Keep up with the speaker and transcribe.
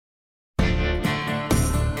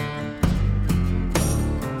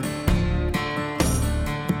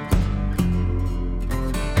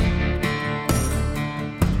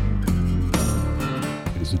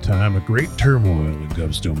time of great turmoil in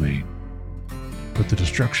Gov's domain. With the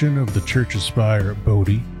destruction of the church's spire at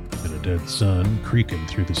Bodhi and a dead sun creaking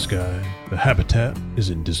through the sky, the habitat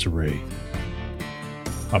is in disarray.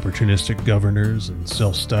 Opportunistic governors and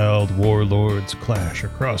self-styled warlords clash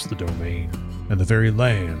across the domain, and the very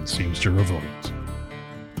land seems to revolt.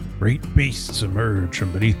 Great beasts emerge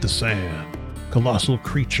from beneath the sand, colossal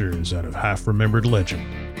creatures out of half-remembered legend.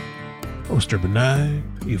 Most are benign,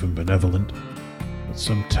 even benevolent, but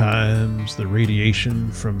sometimes the radiation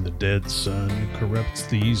from the dead sun corrupts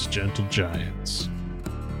these gentle giants.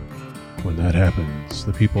 When that happens,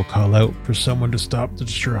 the people call out for someone to stop the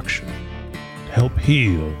destruction, to help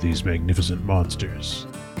heal these magnificent monsters.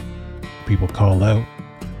 People call out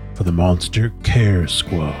for the Monster Care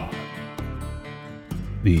Squad.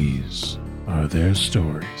 These are their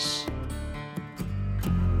stories.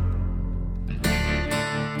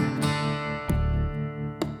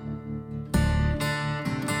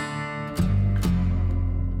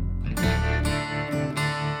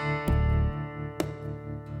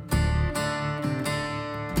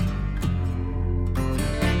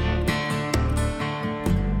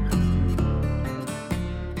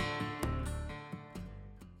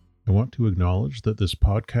 I want to acknowledge that this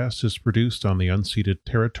podcast is produced on the unceded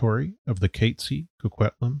territory of the Katzie,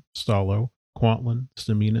 Coquitlam, Stalo, Kwantlen,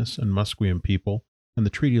 Staminas, and Musqueam people, and the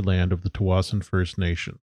treaty land of the Tawasin First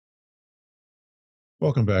Nation.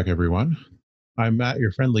 Welcome back, everyone. I'm Matt,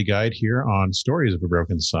 your friendly guide here on Stories of a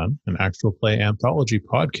Broken Sun, an actual play anthology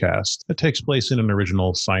podcast that takes place in an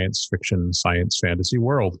original science fiction, science fantasy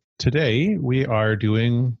world. Today, we are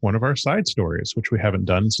doing one of our side stories, which we haven't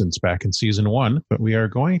done since back in season 1, but we are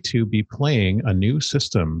going to be playing a new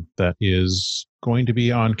system that is going to be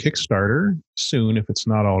on Kickstarter soon if it's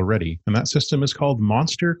not already. And that system is called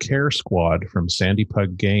Monster Care Squad from Sandy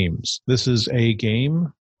Pug Games. This is a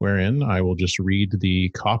game wherein I will just read the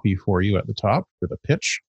copy for you at the top for the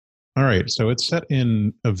pitch. All right, so it's set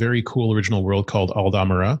in a very cool original world called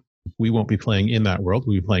Aldamara. We won't be playing in that world,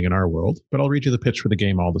 we'll be playing in our world, but I'll read you the pitch for the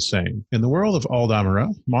game all the same. In the world of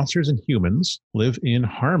Aldamara, monsters and humans live in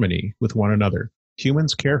harmony with one another.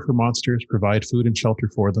 Humans care for monsters, provide food and shelter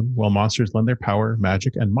for them, while monsters lend their power,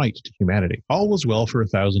 magic, and might to humanity. All was well for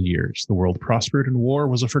 1,000 years. The world prospered and war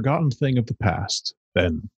was a forgotten thing of the past.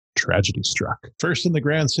 Then tragedy struck. First in the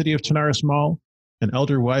grand city of Tanaris Mall, an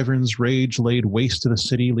elder wyvern's rage laid waste to the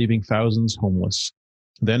city, leaving thousands homeless.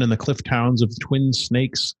 Then in the cliff towns of the Twin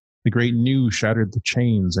Snakes, the great New shattered the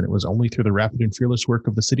chains, and it was only through the rapid and fearless work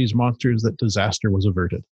of the city's monsters that disaster was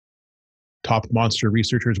averted. Top monster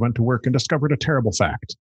researchers went to work and discovered a terrible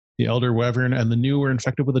fact. The elder wyvern and the New were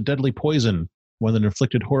infected with a deadly poison, one that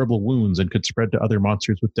inflicted horrible wounds and could spread to other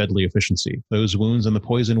monsters with deadly efficiency. Those wounds and the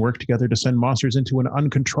poison worked together to send monsters into an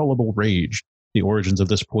uncontrollable rage. The origins of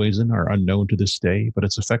this poison are unknown to this day, but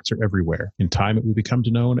its effects are everywhere. In time, it will become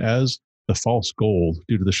known as the false gold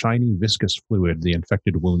due to the shiny, viscous fluid the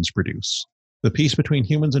infected wounds produce. The peace between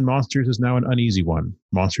humans and monsters is now an uneasy one.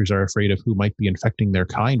 Monsters are afraid of who might be infecting their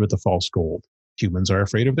kind with the false gold. Humans are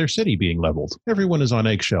afraid of their city being leveled. Everyone is on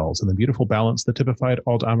eggshells, and the beautiful balance that typified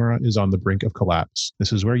Aldamara is on the brink of collapse.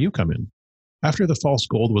 This is where you come in. After the false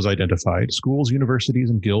gold was identified, schools, universities,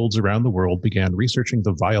 and guilds around the world began researching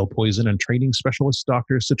the vile poison and training specialist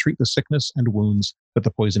doctors to treat the sickness and wounds that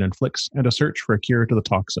the poison inflicts and to search for a cure to the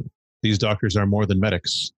toxin. These doctors are more than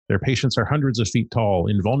medics. Their patients are hundreds of feet tall,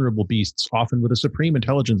 invulnerable beasts, often with a supreme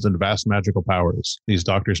intelligence and vast magical powers. These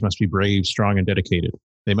doctors must be brave, strong, and dedicated.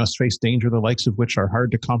 They must face danger the likes of which are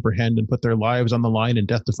hard to comprehend and put their lives on the line in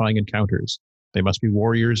death-defying encounters. They must be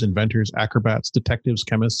warriors, inventors, acrobats, detectives,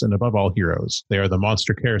 chemists, and above all, heroes. They are the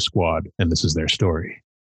Monster Care Squad, and this is their story.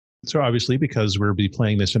 So obviously, because we'll be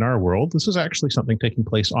playing this in our world, this is actually something taking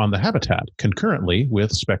place on the Habitat, concurrently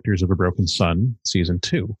with Spectres of a Broken Sun Season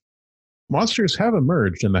 2. Monsters have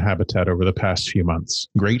emerged in the Habitat over the past few months.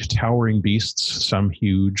 Great towering beasts, some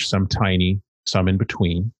huge, some tiny, some in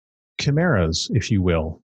between. Chimeras, if you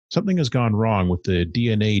will. Something has gone wrong with the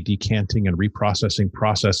DNA decanting and reprocessing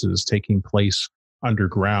processes taking place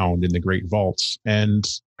underground in the Great Vaults, and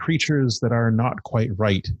creatures that are not quite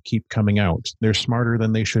right keep coming out. They're smarter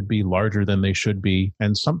than they should be, larger than they should be,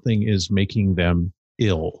 and something is making them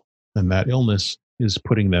ill, and that illness is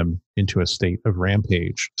putting them into a state of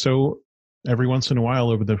rampage. So every once in a while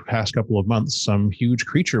over the past couple of months, some huge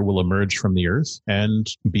creature will emerge from the earth and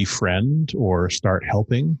befriend or start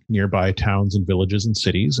helping nearby towns and villages and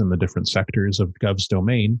cities in the different sectors of Gov's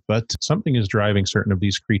domain. But something is driving certain of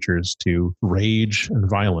these creatures to rage and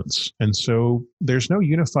violence. And so there's no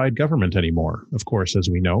unified government anymore. Of course, as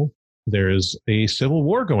we know, there is a civil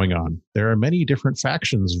war going on. There are many different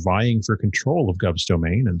factions vying for control of Gov's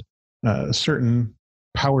domain, and certain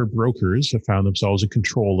power brokers have found themselves in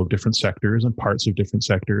control of different sectors and parts of different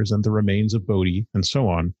sectors and the remains of Bodhi and so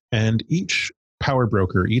on. And each power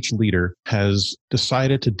broker, each leader, has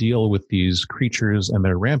decided to deal with these creatures and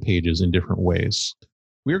their rampages in different ways.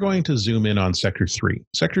 We're going to zoom in on Sector 3.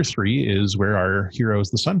 Sector 3 is where our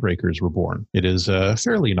heroes, the Sunbreakers, were born. It is a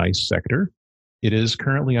fairly nice sector. It is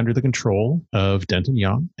currently under the control of Denton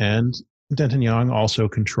Young, and Denton Young also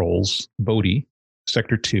controls Bodhi,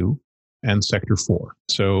 Sector 2, and Sector 4.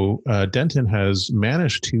 So Denton has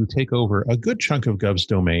managed to take over a good chunk of Gov's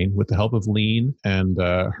domain with the help of Lean and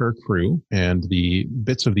her crew and the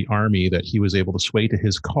bits of the army that he was able to sway to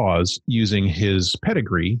his cause using his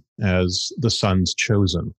pedigree as the Sun's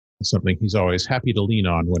chosen. Something he's always happy to lean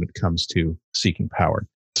on when it comes to seeking power.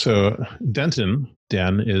 So Den,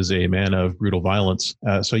 is a man of brutal violence.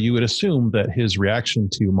 So you would assume that his reaction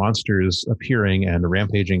to monsters appearing and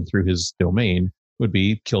rampaging through his domain would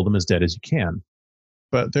be kill them as dead as you can.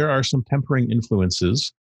 But there are some tempering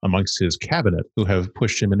influences amongst his cabinet who have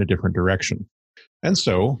pushed him in a different direction. And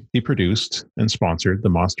so he produced and sponsored the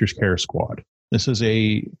Monsters Care Squad. This is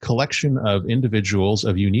a collection of individuals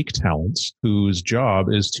of unique talents whose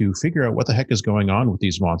job is to figure out what the heck is going on with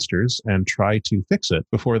these monsters and try to fix it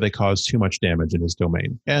before they cause too much damage in his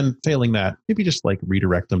domain. And failing that, maybe just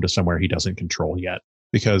redirect them to somewhere he doesn't control yet,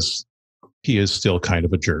 because he is still kind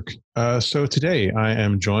of a jerk. So today I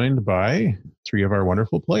am joined by 3 of our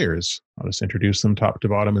wonderful players. I'll just introduce them top to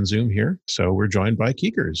bottom in Zoom here. So we're joined by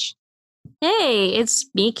Keekers. Hey, it's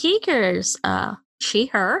me, Keekers. She,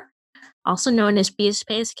 her, also known as Bee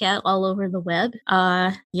Space Cat all over the web.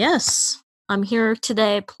 Yes, I'm here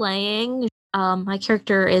today playing. My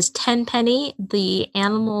character is Tenpenny, the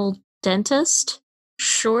animal dentist.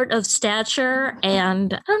 Short of stature,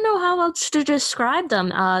 and I don't know how else to describe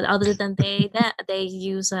them other than they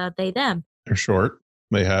use they them. They're short.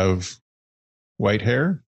 They have white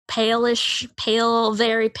hair.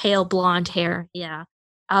 Very pale blonde hair. Yeah.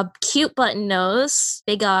 Cute button nose,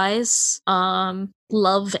 big eyes,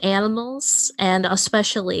 love animals, and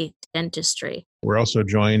especially dentistry. We're also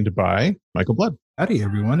joined by Michael Blood. Howdy,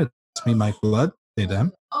 everyone. It's me, Mike Blood. They,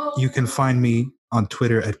 them. You can find me on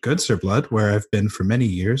Twitter at GoodSirBlood, where I've been for many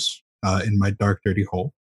years in my dark, dirty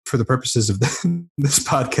hole. For the purposes of this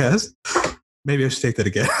podcast, maybe I should take that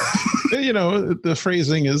again. The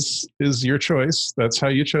phrasing is your choice. That's how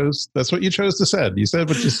you chose. That's what you chose to say. You said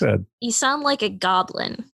what you said. You sound like a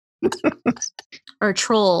goblin or a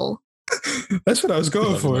troll. That's what I was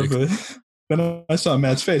going for, but then I saw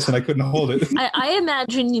Matt's face and I couldn't hold it. I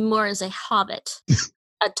imagine you more as a hobbit.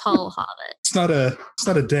 A tall hobbit. It's not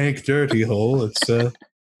a dank, dirty hole. It's a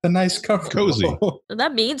nice, cozy hole.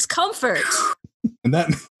 That means comfort. And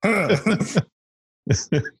that.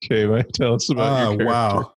 Okay, Mike, tell us about your character.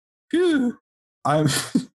 Wow. Phew.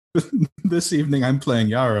 This evening I'm playing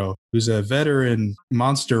Yarrow, who's a veteran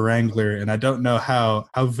monster wrangler, and I don't know how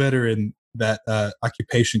veteran that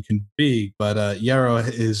occupation can be, but Yarrow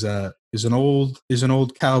is an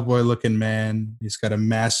old cowboy looking man. He's got a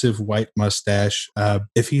massive white mustache.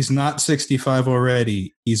 If he's not 65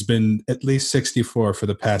 already, he's been at least 64 for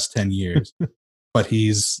the past 10 years. But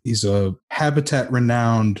he's a habitat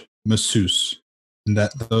renowned masseuse, and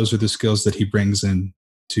those are the skills that he brings in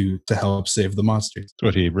to help save the monsters. That's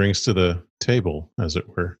what he brings to the table, as it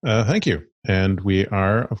were. Thank you. And we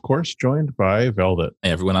are, of course, joined by Velvet. Hey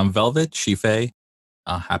everyone, I'm Velvet, Shife.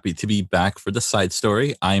 Happy to be back for the side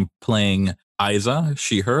story. I'm playing Isa,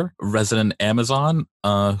 she/her, resident Amazon,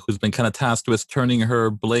 who's been kind of tasked with turning her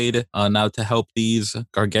blade now to help these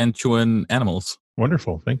gargantuan animals.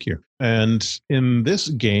 Wonderful, thank you. And in this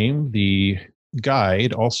game, the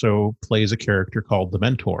guide also plays a character called the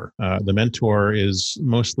Mentor. The Mentor is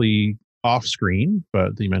mostly off-screen,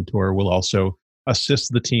 but the Mentor will also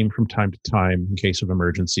assist the team from time to time in case of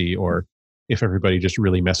emergency, or if everybody just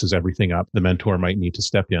really messes everything up, the Mentor might need to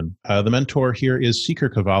step in. The Mentor here is Seeker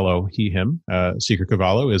Cavallo, he, him. Seeker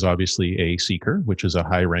Cavallo is obviously a Seeker, which is a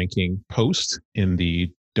high-ranking post in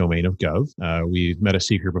the domain of Gov. We've met a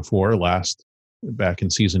Seeker before, back in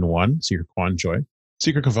Season 1, Seeker Quanjoy.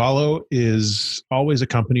 Seeker Cavallo is always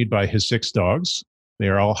accompanied by his 6 dogs. They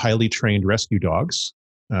are all highly trained rescue dogs.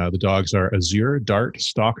 The dogs are Azure, Dart,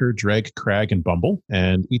 Stalker, Dreg, Crag, and Bumble.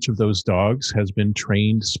 And each of those dogs has been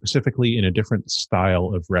trained specifically in a different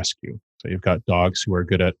style of rescue. So you've got dogs who are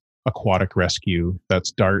good at aquatic rescue.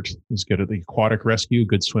 That's Dart, is good at the aquatic rescue,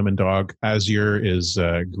 good swimming dog. Azure is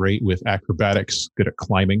great with acrobatics, good at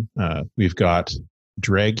climbing. We've got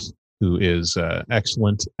Dreg, who is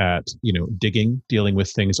excellent at digging, dealing with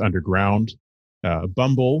things underground.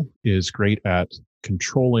 Bumble is great at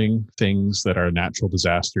controlling things that are natural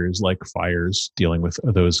disasters like fires, dealing with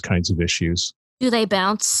those kinds of issues. Do they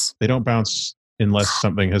bounce? They don't bounce unless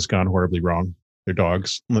something has gone horribly wrong. They're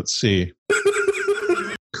dogs. Let's see.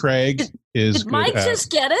 Craig is Did Mike just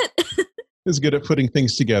get it? is good at putting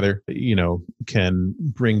things together. Can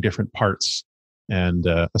bring different parts and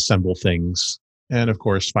assemble things. And of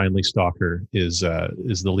course, finally, Stalker is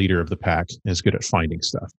the leader of the pack and is good at finding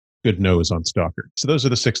stuff. Good nose on Stalker. So those are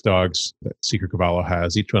the 6 dogs that Secret Cavallo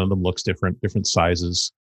has. Each one of them looks different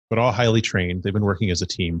sizes, but all highly trained. They've been working as a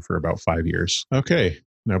team for about 5 years. Okay.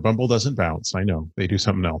 Now, Bumble doesn't bounce. I know. They do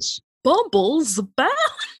something else. Bumble's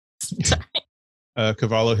bounce.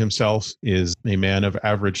 Cavallo himself is a man of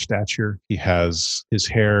average stature. He has his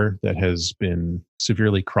hair that has been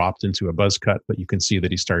severely cropped into a buzz cut, but you can see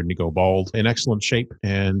that he's starting to go bald. In excellent shape,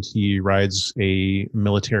 and he rides a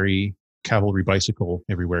military cavalry bicycle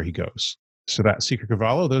everywhere he goes. So that's Secret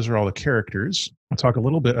Cavallo. Those are all the characters. I'll talk a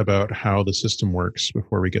little bit about how the system works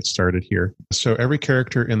before we get started here. So every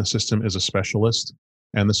character in the system is a specialist.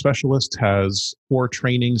 And the specialist has 4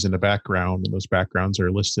 trainings in the background, and those backgrounds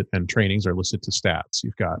are listed, and trainings are listed to stats.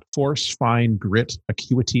 You've got Force, Fine, Grit,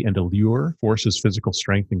 Acuity, and Allure. Force is physical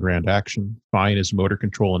strength and grand action. Fine is motor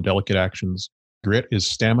control and delicate actions. Grit is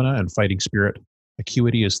stamina and fighting spirit.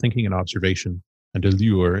 Acuity is thinking and observation. And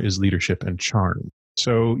Allure is leadership and charm.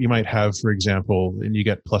 So you might have, for example, and you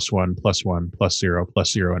get +1, +1, +0,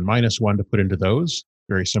 +0, and -1 to put into those.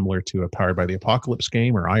 Very similar to a Powered by the Apocalypse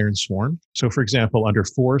game or Iron Sworn. So, for example, under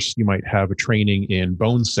Force, you might have a training in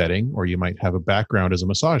bone setting, or you might have a background as a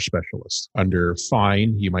massage specialist. Under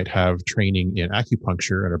Fine, you might have training in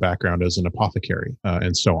acupuncture and a background as an apothecary,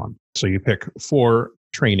 and so on. So you pick 4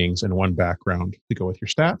 trainings and 1 background to go with your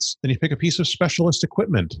stats. Then you pick a piece of specialist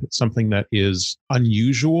equipment. It's something that is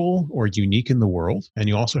unusual or unique in the world. And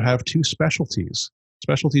you also have 2 specialties.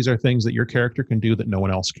 Specialties are things that your character can do that no one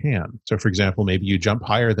else can. So, for example, maybe you jump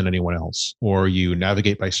higher than anyone else, or you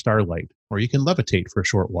navigate by starlight, or you can levitate for a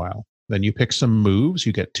short while. Then you pick some moves.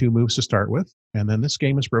 You get 2 moves to start with. And then this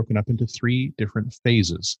game is broken up into 3 different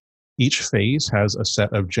phases. Each phase has a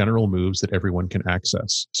set of general moves that everyone can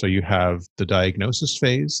access. So you have the diagnosis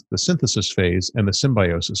phase, the synthesis phase, and the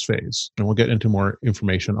symbiosis phase. And we'll get into more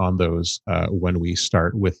information on those when we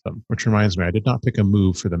start with them. Which reminds me, I did not pick a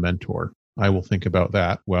move for the mentor. I will think about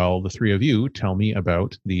that while the 3 of you tell me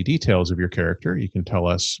about the details of your character. You can tell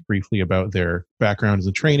us briefly about their backgrounds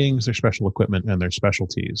and trainings, their special equipment, and their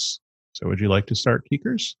specialties. So would you like to start,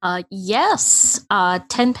 Keekers? Yes.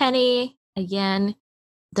 Tenpenny, again,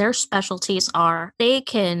 their specialties are they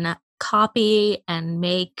can copy and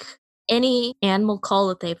make any animal call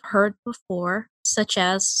that they've heard before, such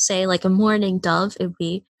as, say, like a mourning dove. It would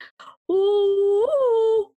be,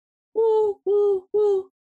 ooh, ooh, ooh, ooh.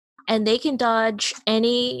 And they can dodge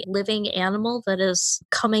any living animal that is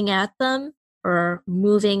coming at them or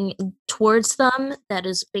moving towards them that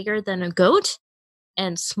is bigger than a goat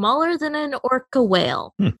and smaller than an orca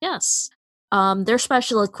whale. Yes. Their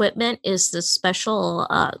special equipment is the special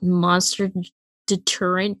monster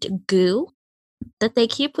deterrent goo that they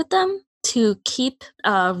keep with them to keep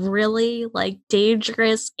really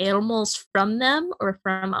dangerous animals from them or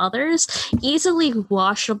from others, easily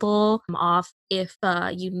washable off if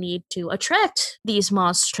you need to attract these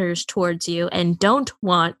monsters towards you and don't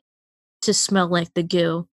want to smell like the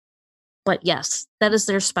goo. But yes, that is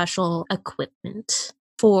their special equipment.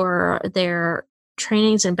 For their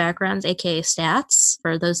trainings and backgrounds, aka stats,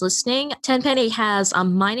 for those listening, Tenpenny has a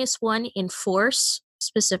 -1 in force,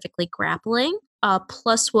 specifically grappling,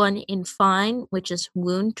 +1 in fine, which is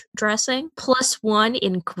wound dressing, +1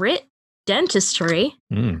 in grit, dentistry,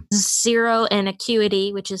 0 in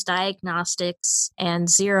acuity, which is diagnostics, and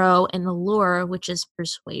 0 in allure, which is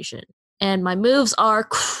persuasion. And my moves are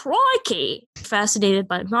crikey! Fascinated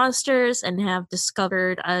by monsters and have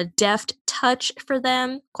discovered a deft touch for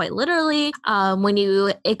them, quite literally. When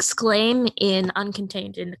you exclaim in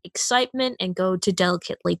uncontained excitement and go to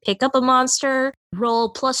delicately pick up a monster,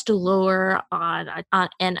 roll +2 lure on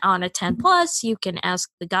a 10+, you can ask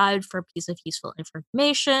the guide for a piece of useful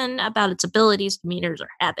information about its abilities, demeanors, or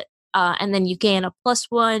habit. And then you gain a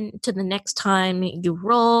 +1 to the next time you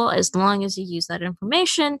roll, as long as you use that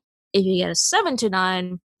information. If you get a 7 to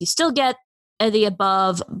 9, you still get the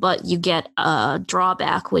above, but you get a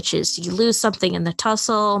drawback, which is you lose something in the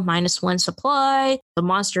tussle, -1 supply. The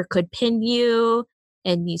monster could pin you,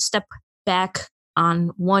 and you step back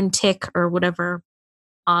on 1 tick or whatever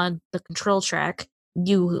on the control track.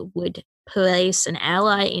 You would place an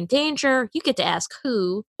ally in danger. You get to ask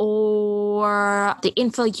who, or the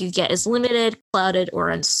info you get is limited, clouded, or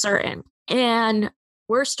uncertain. And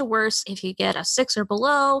Worst to worst, if you get a 6 or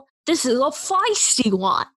below, this is a feisty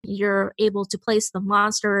one. You're able to place the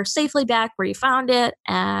monster safely back where you found it,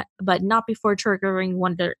 but not before triggering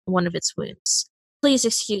one of its wounds. Please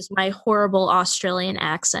excuse my horrible Australian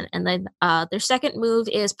accent. And then their second move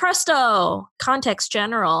is Presto! Context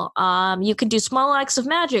general. You can do small acts of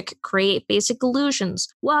magic, create basic illusions,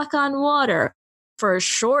 walk on water for a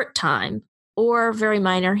short time, or very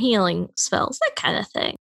minor healing spells, that kind of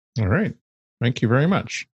thing. All right. Thank you very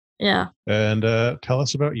much. Yeah. And tell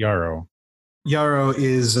us about Yarrow. Yarrow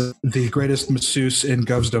is the greatest masseuse in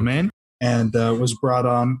Gov's domain and was brought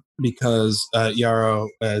on because Yarrow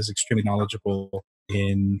is extremely knowledgeable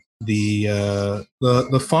in the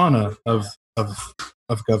fauna of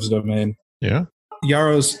Gov's domain. Yeah.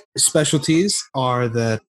 Yarrow's specialties are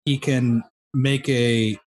that he can make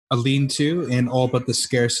a lean-to in all but the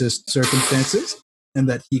scarcest circumstances, and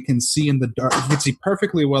that he can see in the dark. He can see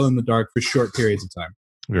perfectly well in the dark for short periods of time.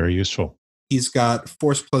 Very useful. He's got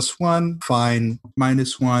force +1, fine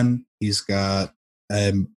 -1. He's got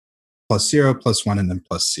 +0, +1, and then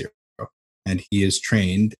 +0. And he is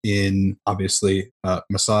trained in, obviously,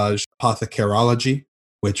 massage apothecarology,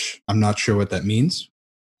 which I'm not sure what that means,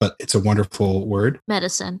 but it's a wonderful word.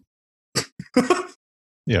 Medicine.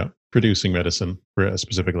 Yeah, producing medicine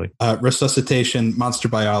specifically. Resuscitation, monster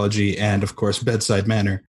biology, and, of course, bedside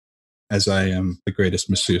manner, as I am the greatest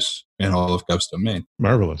masseuse in all of Gov's domain.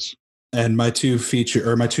 Marvelous. And my two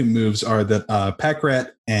moves are that Pack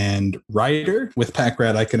Rat and Rider. With Pack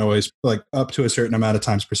Rat, I can always, like, up to a certain amount of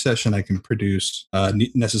times per session, I can produce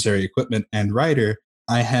necessary equipment. And Rider,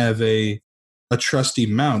 I have a trusty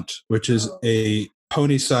mount, which is a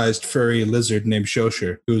pony-sized furry lizard named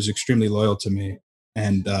Shosher, who is extremely loyal to me.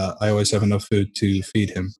 And I always have enough food to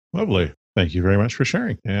feed him. Lovely. Thank you very much for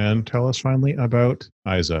sharing. And tell us finally about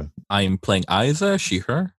Isa. I'm playing Isa, she,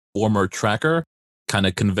 her, former tracker, kind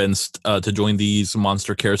of convinced to join these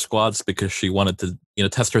monster care squads because she wanted to,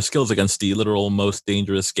 test her skills against the literal most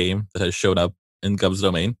dangerous game that has showed up in Gov's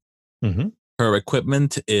domain. Mm-hmm. Her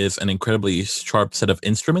equipment is an incredibly sharp set of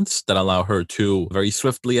instruments that allow her to very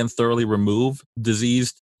swiftly and thoroughly remove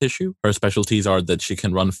diseased tissue. Her specialties are that she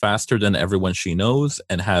can run faster than everyone she knows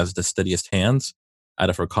and has the steadiest hands out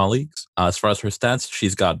of her colleagues. As far as her stats,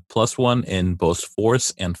 she's got +1 in both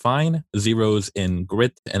force and fine, 0s in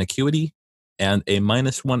grit and acuity, and a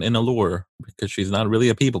 -1 in allure because she's not really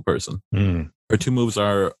a people person. Her two moves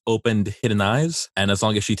are opened hidden eyes, and as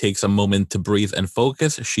long as she takes a moment to breathe and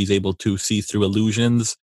focus, she's able to see through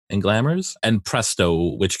illusions and glamours. And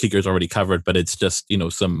Presto, which Kiker's already covered, but it's just,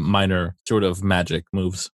 some minor sort of magic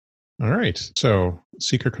moves. All right. So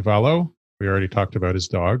Seeker Cavallo, we already talked about his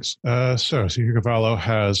dogs. So Seeker Cavallo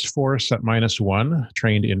has force at -1,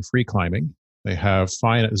 trained in free climbing. They have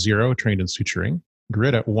fine at 0, trained in suturing.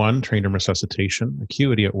 Grit at 1, trained in resuscitation.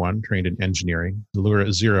 Acuity at 1, trained in engineering. Allure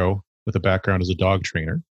at 0, with a background as a dog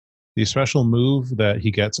trainer. The special move that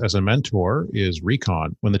he gets as a mentor is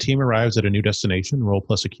Recon. When the team arrives at a new destination, roll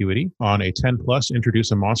plus acuity. On a 10+, introduce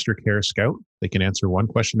a monster care scout. They can answer one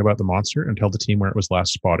question about the monster and tell the team where it was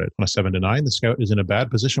last spotted. On a 7 to 9, the scout is in a bad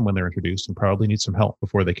position when they're introduced and probably needs some help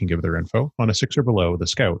before they can give their info. On a 6 or below, the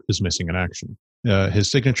scout is missing in action. His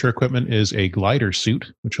signature equipment is a glider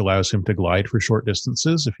suit, which allows him to glide for short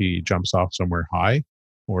distances if he jumps off somewhere high.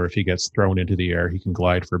 Or if he gets thrown into the air, he can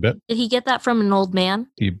glide for a bit. Did he get that from an old man?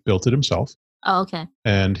 He built it himself. Oh, okay.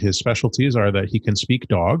 And his specialties are that he can speak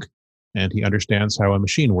dog, and he understands how a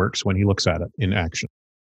machine works when he looks at it in action.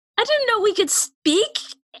 I didn't know we could speak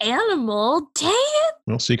animal. Dang it.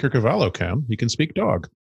 Well, Seeker Cavallo can. He can speak dog.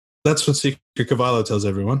 That's what Seeker Cavallo tells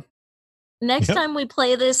everyone. Next time we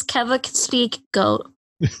play this, Keva can speak goat.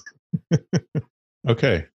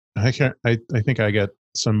 Okay. I think I get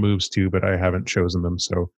some moves too, but I haven't chosen them.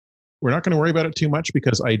 So we're not going to worry about it too much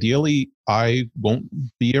because ideally I won't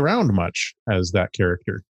be around much as that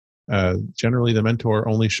character. Generally, the mentor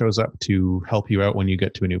only shows up to help you out when you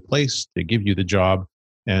get to a new place, to give you the job,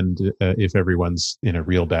 and if everyone's in a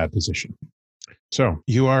real bad position. So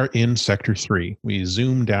you are in Sector 3. We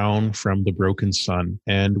zoom down from the Broken Sun,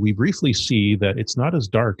 and we briefly see that it's not as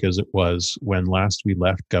dark as it was when last we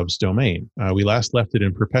left Gov's domain. We last left it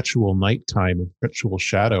in perpetual nighttime and perpetual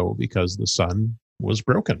shadow because the sun was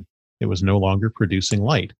broken. It was no longer producing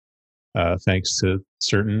light, thanks to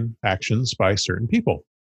certain actions by certain people.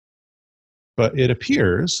 But it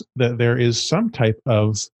appears that there is some type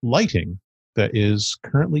of lighting that is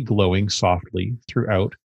currently glowing softly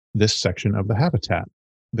throughout this section of the habitat.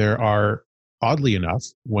 There are, oddly enough,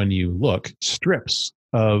 when you look, strips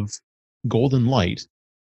of golden light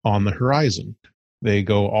on the horizon. They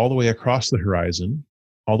go all the way across the horizon,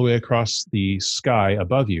 all the way across the sky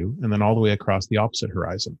above you, and then all the way across the opposite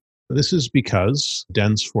horizon. This is because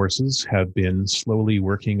dense forces have been slowly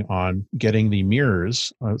working on getting the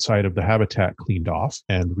mirrors outside of the habitat cleaned off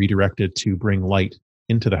and redirected to bring light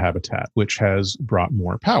into the habitat, which has brought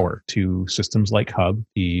more power to systems like Hub,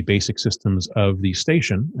 the basic systems of the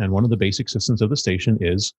station. And one of the basic systems of the station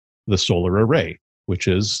is the solar array, which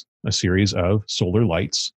is a series of solar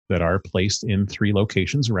lights that are placed in 3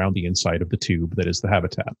 locations around the inside of the tube that is the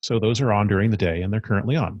habitat. So those are on during the day, and they're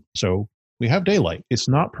currently on. So we have daylight. It's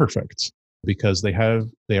not perfect because they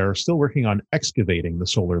are still working on excavating the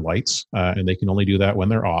solar lights, and they can only do that when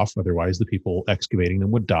they're off. Otherwise, the people excavating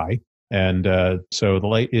them would die. And so the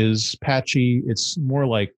light is patchy. It's more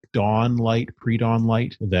like dawn light, pre-dawn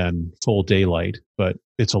light than full daylight, but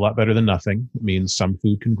it's a lot better than nothing. It means some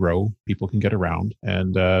food can grow, people can get around,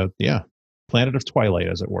 and planet of twilight,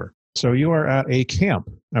 as it were. So you are at a camp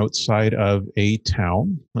outside of a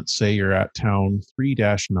town. Let's say you're at town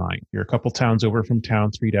 3-9. You're a couple towns over from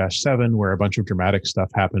town 3-7, where a bunch of dramatic stuff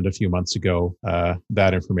happened a few months ago.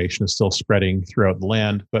 That information is still spreading throughout the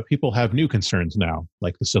land, but people have new concerns now,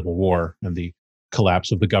 like the Civil War and the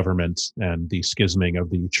collapse of the government and the schisming of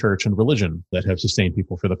the church and religion that have sustained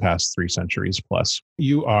people for the past 3 centuries plus.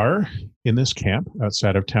 You are in this camp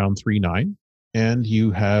outside of town 3-9, and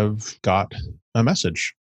you have got a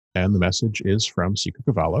message. And the message is from Secret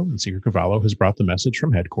Cavallo. And Secret Cavallo has brought the message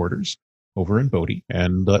from headquarters over in Bodhi.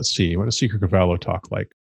 And let's see, what does Secret Cavallo talk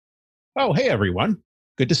like? Oh, hey, everyone.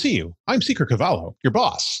 Good to see you. I'm Secret Cavallo, your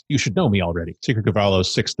boss. You should know me already. Secret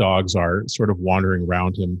Cavallo's 6 dogs are sort of wandering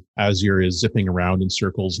around him. Azure is zipping around in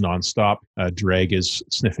circles nonstop. Dreg is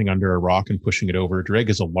sniffing under a rock and pushing it over. Dreg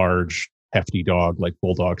is a large, hefty dog, like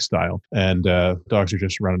bulldog style. And dogs are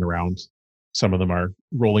just running around. Some of them are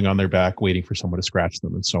rolling on their back, waiting for someone to scratch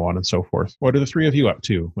them, and so on and so forth. What are the 3 of you up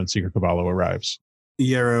to when Secret Cavallo arrives?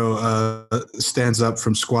 Yarrow stands up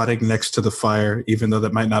from squatting next to the fire, even though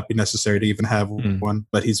that might not be necessary to even have one,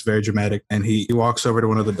 but he's very dramatic. And he walks over to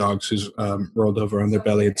one of the dogs who's rolled over on their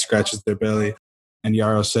belly and scratches their belly. And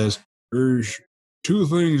Yarrow says, "There's 2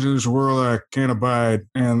 things in this world I can't abide,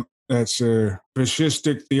 and that's a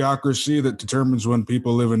fascistic theocracy that determines when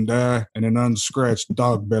people live and die, and an unscratched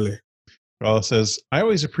dog belly." Cavallo says, "I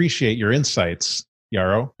always appreciate your insights,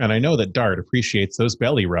 Yarrow, and I know that Dart appreciates those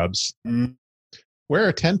belly rubs. Where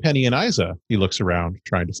are Tenpenny and Isa?" He looks around,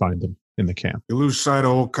 trying to find them in the camp. You lose sight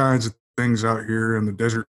of all kinds of things out here in the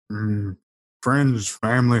desert. Friends,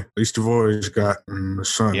 family, at least you've always got the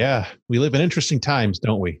sun. Yeah, we live in interesting times,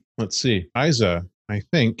 don't we? Let's see. Isa, I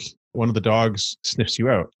think one of the dogs sniffs you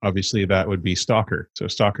out. Obviously, that would be Stalker. So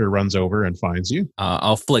Stalker runs over and finds you.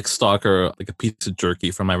 I'll flick Stalker like a piece of jerky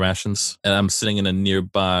from my rations, and I'm sitting in a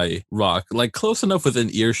nearby rock, like close enough within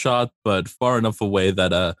earshot, but far enough away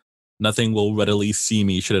that nothing will readily see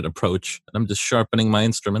me should it approach. And I'm just sharpening my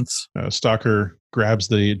instruments. Stalker grabs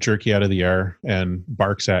the jerky out of the air and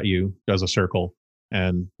barks at you, does a circle,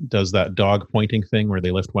 and does that dog pointing thing where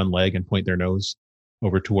they lift one leg and point their nose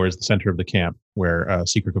over towards the center of the camp where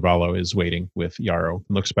Secret Cavallo is waiting with Yarrow,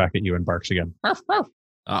 and looks back at you and barks again.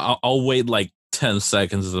 I'll wait like 10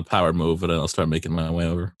 seconds as a power move, and then I'll start making my way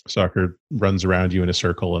over. Stalker runs around you in a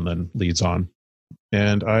circle and then leads on.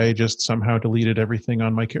 And I just somehow deleted everything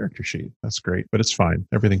on my character sheet. That's great, but it's fine.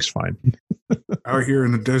 Everything's fine. Out here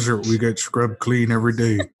in the desert, we get scrubbed clean every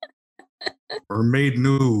day. We're made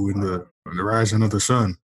new in the rising of the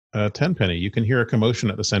sun. Tenpenny, you can hear a commotion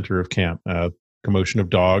at the center of camp. Commotion of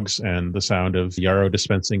dogs and the sound of Yarrow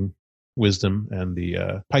dispensing wisdom and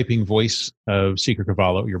the piping voice of Secret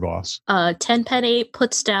Cavallo, your boss. Tenpenny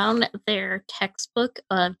puts down their textbook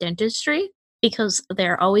of dentistry because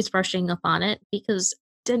they're always brushing up on it, because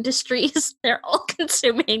dentistry is their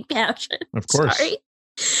all-consuming passion. Of course. Sorry.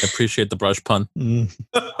 I appreciate the brush pun.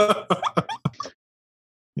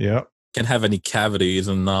 Yeah. Can't have any cavities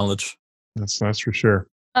in knowledge. That's for sure.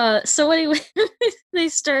 So anyway, they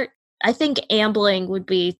start, I think ambling would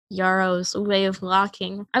be Yarrow's way of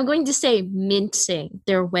walking. I'm going to say mincing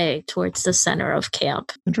their way towards the center of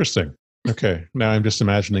camp. Interesting. Okay. Now I'm just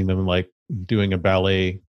imagining them like doing a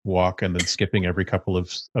ballet walk and then skipping every couple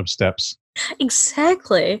of steps.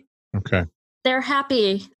 Exactly. Okay. They're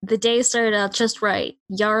happy. The day started out just right.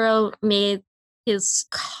 Yarrow made his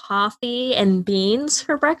coffee and beans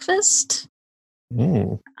for breakfast.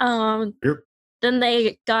 Ooh. Yep. Then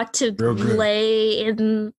they got to Real good. lay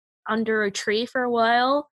in under a tree for a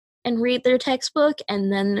while and read their textbook,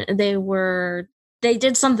 and then they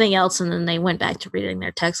did something else, and then they went back to reading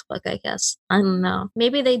their textbook, I guess. I don't know.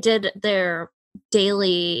 Maybe they did their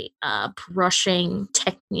daily brushing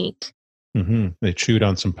technique. Mm-hmm. They chewed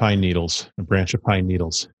on some pine needles, a branch of pine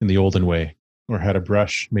needles in the olden way, Or had a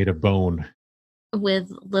brush made of bone.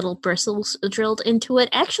 with little bristles drilled into it.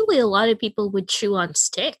 Actually, a lot of people would chew on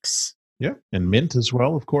sticks. Yeah, and mint as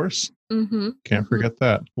well, of course. Mm-hmm. Can't forget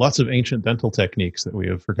that. Lots of ancient dental techniques that we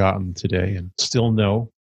have forgotten today and still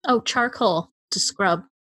know. Oh, charcoal to scrub.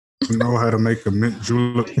 Know how to make a mint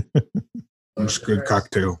julep. It's a good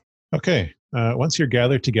cocktail. Okay. Once you're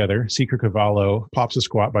gathered together, Seeker Cavallo pops a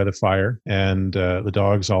squat by the fire, and the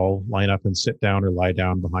dogs all line up and sit down or lie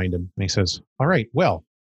down behind him. And he says, "All right, well,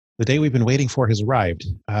 the day we've been waiting for has arrived.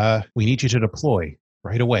 We need you to deploy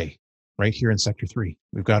right away, right here in Sector 3.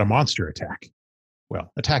 We've got a monster attack."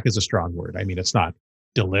 Well, attack is a strong word. I mean, it's not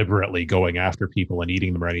deliberately going after people and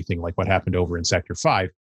eating them or anything like what happened over in Sector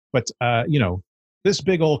 5. But, this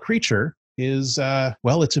big old creature is,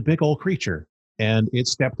 it's a big old creature. And it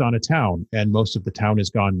stepped on a town, and most of the town is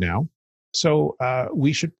gone now. So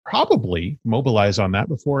we should probably mobilize on that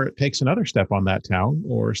before it takes another step on that town,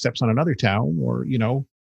 or steps on another town, or,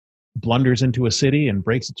 blunders into a city and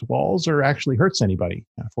breaks its walls, or actually hurts anybody.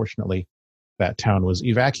 Fortunately, that town was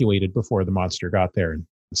evacuated before the monster got there and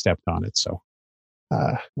stepped on it. So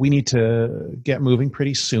we need to get moving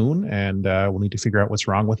pretty soon, and we'll need to figure out what's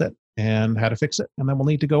wrong with it and how to fix it. And then we'll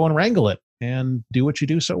need to go and wrangle it and do what you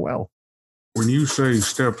do so well. When you say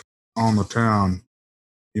step on the town,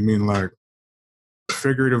 you mean like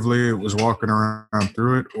figuratively it was walking around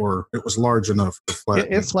through it, or it was large enough to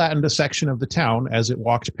flatten it flattened a section of the town as it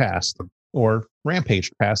walked past, or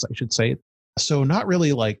rampaged past, I should say. So not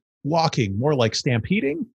really like walking, more like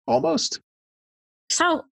stampeding almost.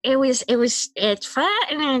 So it's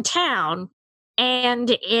flattened in town, and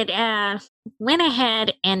it went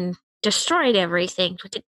ahead and destroyed everything.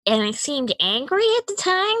 And it seemed angry at the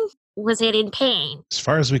time. Was it in pain? As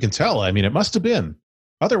far as we can tell, I mean, it must have been.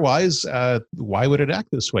 Otherwise, why would it act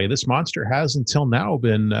this way? This monster has until now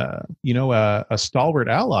been, a stalwart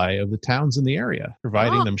ally of the towns in the area,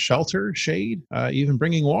 providing them shelter, shade, even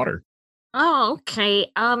bringing water. Oh, okay.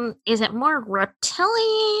 Is it more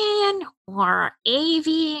reptilian or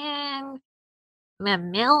avian,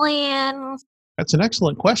 mammalian? That's an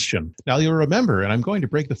excellent question. Now you'll remember, and I'm going to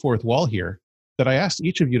break the fourth wall here, that I asked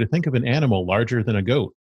each of you to think of an animal larger than a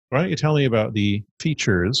goat. Why don't you tell me about the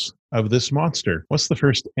features of this monster? What's the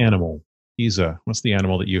first animal? Isa, what's the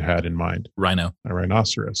animal that you had in mind? Rhino. A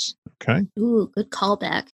rhinoceros. Okay. Ooh, good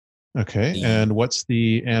callback. Okay. Yeah. And what's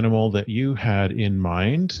the animal that you had in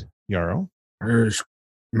mind, Yarrow? There's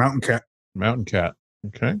mountain cat. Mountain cat.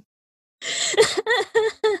 Okay.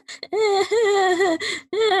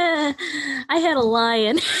 I had a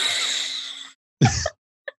lion.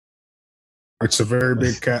 It's a very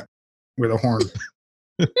big cat with a horn.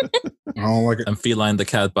 I don't like it. And feline the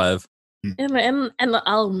cat vibe. and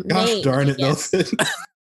I'll Gosh name. darn it, Yes. Nelson.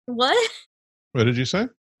 What? What did you say?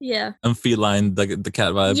 Yeah. And feline the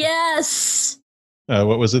cat vibe. Yes.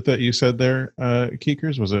 What was it that you said there,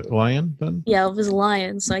 Keekers? Was it lion then? Yeah, it was a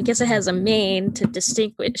lion, so I guess it has a mane to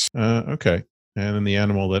distinguish. Okay. And then the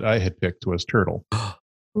animal that I had picked was turtle.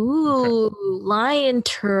 Ooh, lion,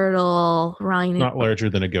 turtle, rhino. Not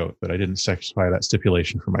larger than a goat, but I didn't specify that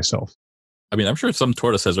stipulation for myself. I mean, I'm sure some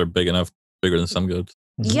tortoises are big enough, bigger than some goats.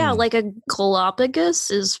 Yeah, Mhm. like a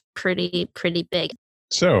Galapagos is pretty big.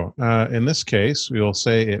 So, in this case, we will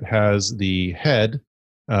say it has the head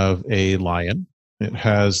of a lion. It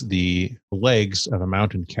has the legs of a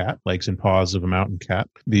mountain cat, legs and paws of a mountain cat,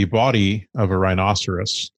 the body of a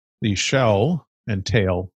rhinoceros, the shell and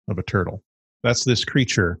tail of a turtle. That's this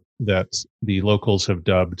creature that the locals have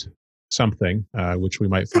dubbed something, which we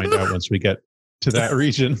might find out once we get to that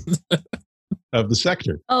region of the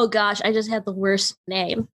sector. Oh gosh, I just had the worst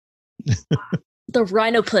name. The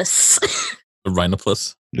Rhinopus. The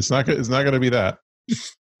rhinopus. It's not going to be that.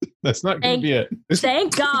 That's not going to be it.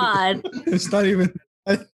 Thank God. It's not even.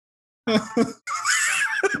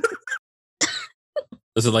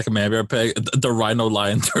 This is like a man bear pig. The rhino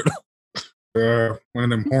lion turtle. One of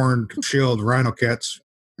them horned, shield rhino cats.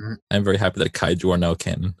 I'm very happy that kaiju are now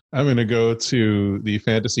canon. I'm going to go to the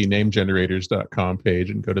fantasynamegenerators.com page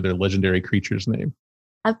and go to their legendary creature's name.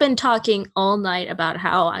 I've been talking all night about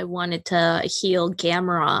how I wanted to heal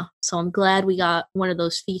Gamera, so I'm glad we got one of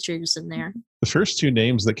those features in there. The first two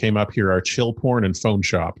names that came up here are Chill Porn and Phone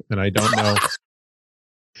Shop, and I don't know.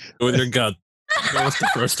 Go with your gut. What was the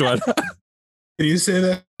first one? Can you say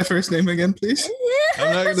that first name again, please?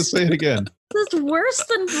 I'm not going to say it again. It's worse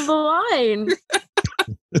than the line.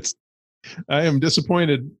 I am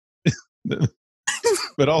disappointed,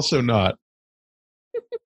 but also not.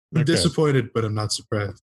 I'm Okay. disappointed, but I'm not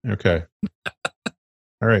surprised. Okay.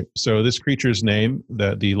 All right. So this creature's name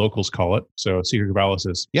that the locals call it. So Seeker Cavallo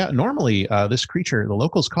says, yeah, normally this creature, the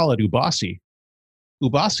locals call it Ubasi.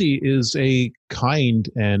 Ubasi is a kind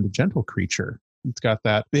and gentle creature. It's got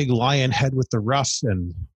that big lion head with the ruff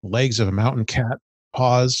and legs of a mountain cat,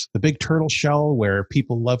 paws, the big turtle shell where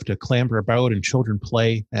people love to clamber about and children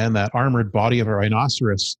play, and that armored body of a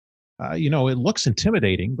rhinoceros. It looks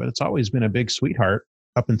intimidating, but it's always been a big sweetheart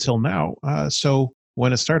up until now. So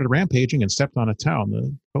when it started rampaging and stepped on a town,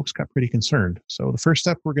 the folks got pretty concerned. So the first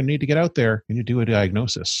step, we're going to need to get out there. We need to do a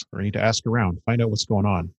diagnosis. We need to ask around, find out what's going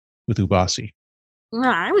on with Ubasi. Well,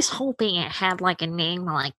 I was hoping it had like a name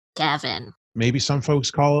like Gavin. Maybe some folks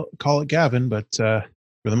call it Gavin, but for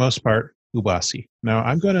the most part, Ubasi. Now,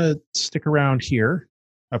 I'm going to stick around here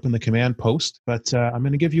up in the command post, but I'm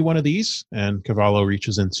going to give you one of these. And Cavallo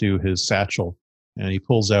reaches into his satchel and he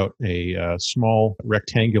pulls out a small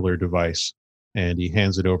rectangular device and he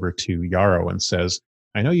hands it over to Yarrow and says,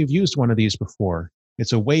 I know you've used one of these before.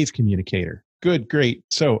 It's a wave communicator. Good, great.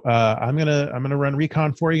 So I'm gonna run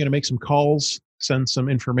recon for you. Gonna make some calls, send some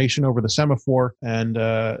information over the semaphore, and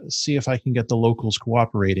see if I can get the locals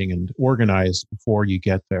cooperating and organized before you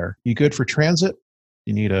get there. You good for transit?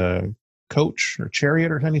 You need a coach or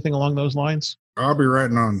chariot or anything along those lines? I'll be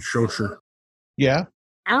riding on Shosher. Yeah.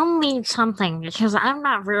 I'll need something because I'm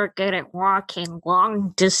not very good at walking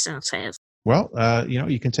long distances. Well,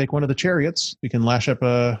 you can take one of the chariots. We can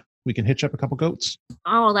we can hitch up a couple goats.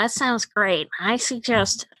 Oh, that sounds great. I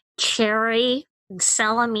suggest Cherry,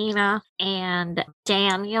 Salamina, and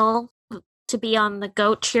Daniel to be on the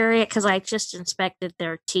goat chariot because I just inspected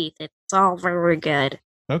their teeth. It's all very good.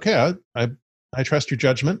 Okay, I trust your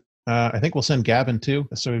judgment. I think we'll send Gavin too.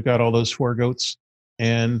 So we've got all those 4 goats,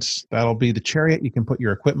 and that'll be the chariot. You can put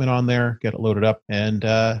your equipment on there, get it loaded up, and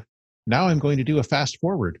now I'm going to do a fast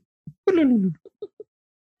forward.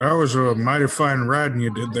 That was a mighty fine riding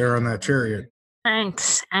you did there on that chariot.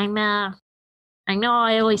 Thanks. I know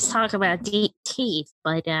I always talk about deep teeth,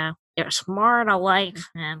 but there's more to life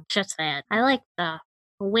than just that. I like the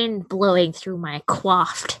wind blowing through my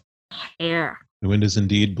coiffed hair. The wind is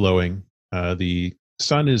indeed blowing. The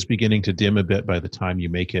sun is beginning to dim a bit by the time you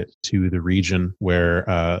make it to the region where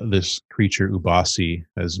this creature Ubasi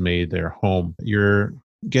has made their home. You're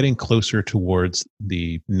getting closer towards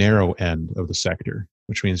the narrow end of the sector,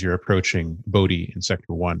 which means you're approaching Bodhi in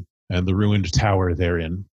Sector 1 and the ruined tower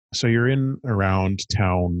therein. So you're in around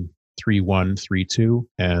town 3132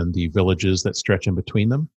 and the villages that stretch in between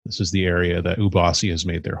them. This is the area that Ubasi has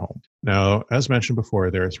made their home. Now, as mentioned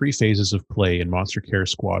before, there are 3 phases of play in Monster Care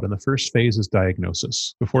Squad, and the first phase is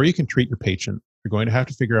diagnosis. Before you can treat your patient, you're going to have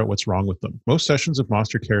to figure out what's wrong with them. Most sessions of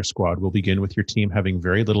Monster Care Squad will begin with your team having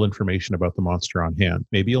very little information about the monster on hand.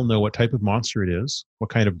 Maybe you'll know what type of monster it is, what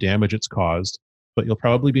kind of damage it's caused, but you'll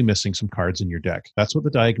probably be missing some cards in your deck. That's what the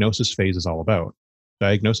diagnosis phase is all about.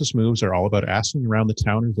 Diagnosis moves are all about asking around the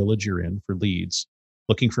town or village you're in for leads,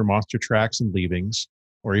 looking for monster tracks and leavings,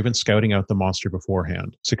 or even scouting out the monster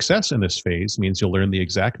beforehand. Success in this phase means you'll learn the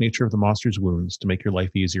exact nature of the monster's wounds to make your life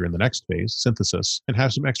easier in the next phase, synthesis, and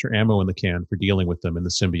have some extra ammo in the can for dealing with them in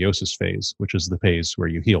the symbiosis phase, which is the phase where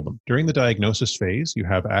you heal them. During the diagnosis phase, you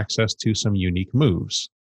have access to some unique moves.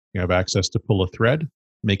 You have access to pull a thread,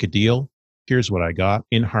 make a deal, here's what I got,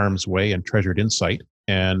 in harm's way, and treasured insight.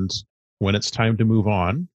 And when it's time to move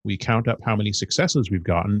on, we count up how many successes we've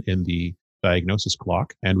gotten in the diagnosis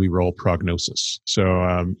clock, and we roll prognosis.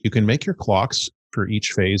 So you can make your clocks for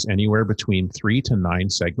each phase anywhere between 3 to 9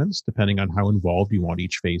 segments, depending on how involved you want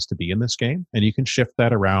each phase to be in this game. And you can shift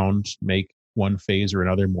that around, make one phase or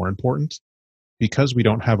another more important. Because we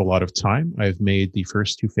don't have a lot of time, I've made the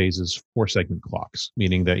first 2 phases 4-segment clocks,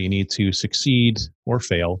 meaning that you need to succeed or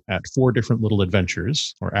fail at 4 different little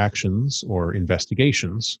adventures or actions or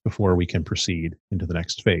investigations before we can proceed into the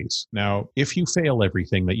next phase. Now, if you fail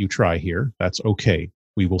everything that you try here, that's okay.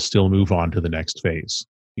 We will still move on to the next phase.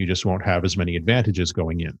 You just won't have as many advantages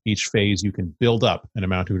going in. Each phase, you can build up an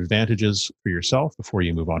amount of advantages for yourself before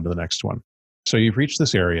you move on to the next one. So you've reached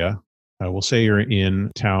this area. We'll say you're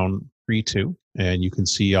in town 3-2. And you can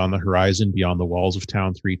see on the horizon beyond the walls of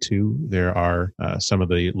Town 3-2, there are some of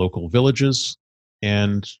the local villages.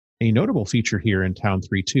 And a notable feature here in Town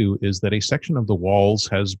 3-2 is that a section of the walls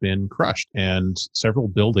has been crushed, and several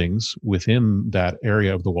buildings within that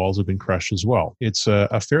area of the walls have been crushed as well. It's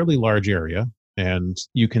a fairly large area. And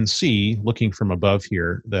you can see, looking from above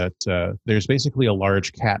here, that there's basically a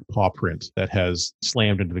large cat paw print that has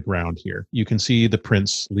slammed into the ground here. You can see the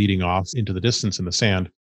prints leading off into the distance in the sand.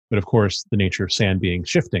 But of course, the nature of sand being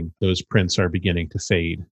shifting, those prints are beginning to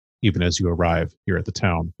fade even as you arrive here at the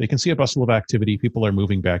town. They can see a bustle of activity. People are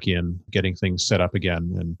moving back in, getting things set up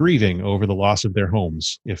again, and grieving over the loss of their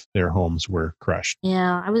homes if their homes were crushed.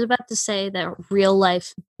 Yeah, I was about to say that real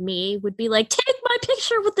life me would be like, take my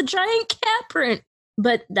picture with the giant cat print.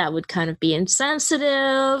 but that would kind of be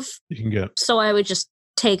insensitive. You can get. So I would just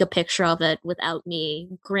take a picture of it without me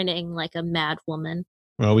grinning like a mad woman.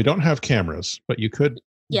 Well, we don't have cameras, but you could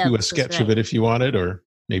Yeah, do a this is sketch of right. it if you wanted, or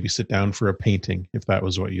maybe sit down for a painting if that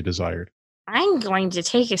was what you desired. I'm going to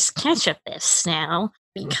take a sketch of this now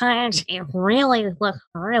because it really looks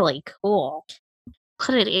really cool.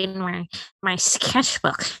 Put it in my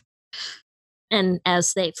sketchbook. And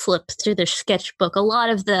as they flip through their sketchbook, a lot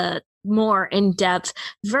of the more in-depth,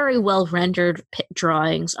 very well-rendered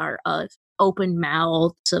drawings are of open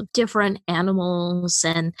mouths of different animals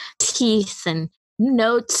and teeth and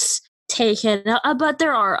notes taken. But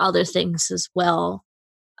there are other things as well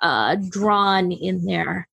drawn in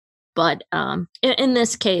there. But in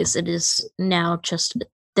this case, it is now just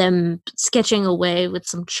them sketching away with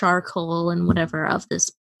some charcoal and whatever of this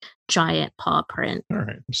giant paw print. All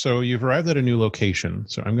right. So you've arrived at a new location.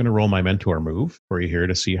 So I'm going to roll my mentor move for you here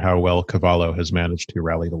to see how well Cavallo has managed to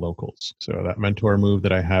rally the locals. So that mentor move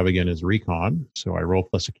that I have again is Recon. So I roll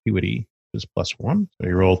plus Acuity, which is +1. So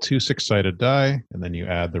you roll 2 6-sided die, and then you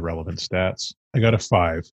add the relevant stats. I got a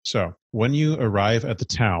 5. So when you arrive at the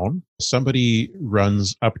town, somebody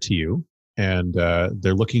runs up to you and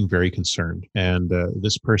they're looking very concerned. And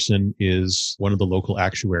this person is one of the local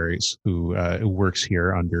actuaries who works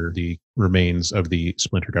here under the remains of the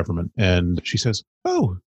Splinter government. And she says,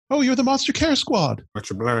 Oh, you're the Monster Care Squad. Much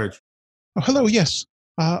obliged. Oh, hello, yes.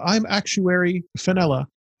 I'm Actuary Fenella.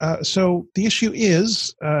 So the issue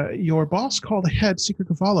is your boss called ahead, Secret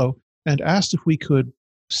Cavallo, and asked if we could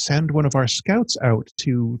send one of our scouts out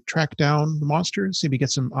to track down the monster, see if we get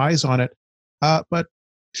some eyes on it. But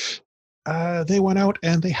they went out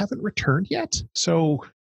and they haven't returned yet. So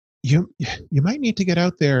you might need to get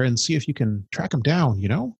out there and see if you can track them down, you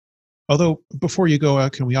know? Although before you go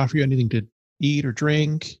out, can we offer you anything to eat or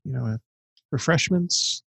drink,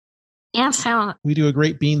 refreshments? Yes, We do a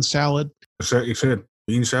great bean salad. What's that you said?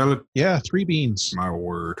 Bean salad? Yeah, 3 beans. My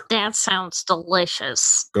word. that sounds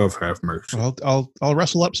delicious. Gov have mercy. I'll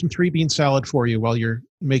rustle up some 3 bean salad for you while you're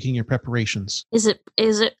making your preparations. Is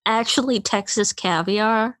it actually Texas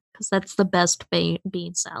caviar? Because that's the best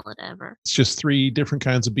bean salad ever. It's just 3 different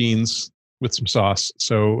kinds of beans with some sauce.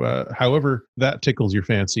 So, however that tickles your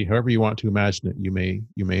fancy, however you want to imagine it, you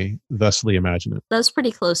may thusly imagine it. That's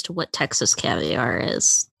pretty close to what Texas caviar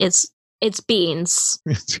is. It's beans.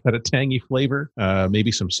 It's got a tangy flavor,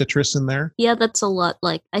 maybe some citrus in there. Yeah, that's a lot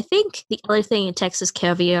like. I think the other thing in Texas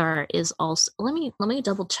caviar is also. Let me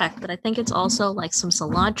double check, but I think it's also like some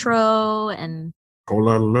cilantro and. Whole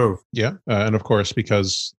lot of love. Yeah, and of course,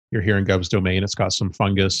 because you're here in Gov's domain, it's got some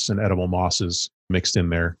fungus and edible mosses mixed in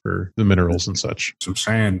there for the minerals and such. Some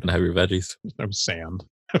sand. And have your veggies. No sand.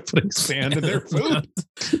 Putting sand in their food.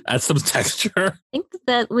 Add some texture. I think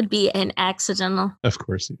that would be an accidental. Of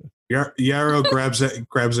course. Yeah. Yarrow grabs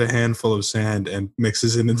a handful of sand and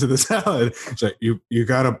mixes it into the salad. It's like you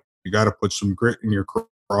gotta put some grit in your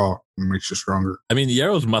craw. It makes you stronger. I mean,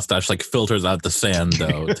 Yarrow's mustache filters out the sand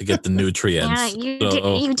though to get the nutrients. Yeah,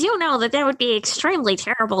 you do know that would be extremely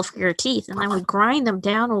terrible for your teeth, and that would grind them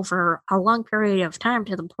down over a long period of time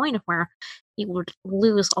to the point of where you would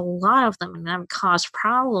lose a lot of them, and that would cause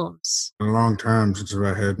problems. A long time since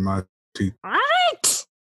I had my teeth. What?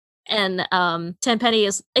 And Tenpenny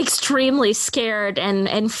is extremely scared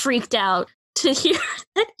and freaked out to hear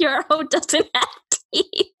that Yarrow doesn't have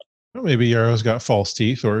teeth. Well, maybe Yarrow's got false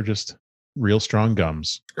teeth or just real strong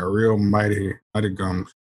gums. Got real mighty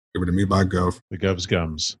gums. Give it to me by Gov. The Gov's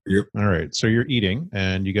gums. Yep. All right. So you're eating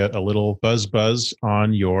and you got a little buzz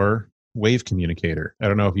on your wave communicator. I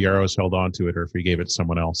don't know if Yarrow's held on to it or if he gave it to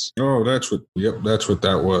someone else. Oh, that's what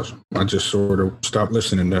that was. I just sort of stopped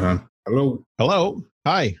listening to him. Hello. Hello.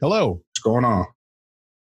 Hi. Hello. What's going on?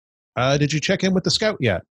 Did you check in with the scout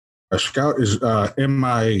yet? A scout is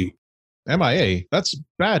MIA. MIA. That's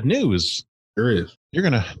bad news. There is. You're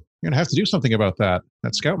gonna have to do something about that.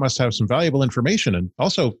 That scout must have some valuable information, and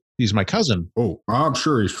also he's my cousin. Oh, I'm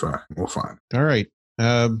sure he's fine. We'll find. All right.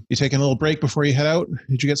 You taking a little break before you head out?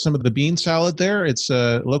 Did you get some of the bean salad there? It's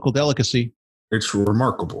a local delicacy. It's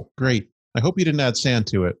remarkable. Great. I hope you didn't add sand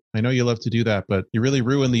to it. I know you love to do that, but you really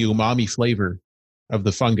ruin the umami flavor of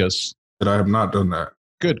the fungus. But I have not done that.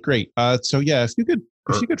 Good, great. So yeah, if you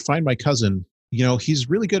could find my cousin, he's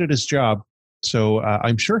really good at his job. So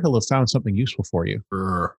I'm sure he'll have found something useful for you.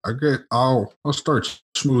 I'll start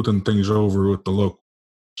smoothing things over with the local.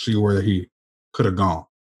 See where he could have gone.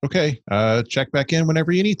 Okay. Check back in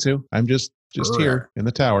whenever you need to. I'm just here in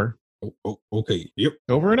the tower. Oh, okay. Yep.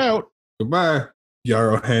 Over and out. Goodbye.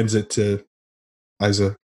 Yarrow hands it to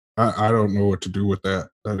Isa. I don't know what to do with that.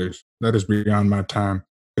 That is beyond my time.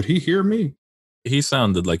 Could he hear me? He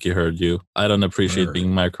sounded like he heard you. I don't appreciate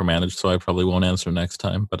being micromanaged, so I probably won't answer next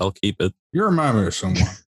time, but I'll keep it. You remind me of someone.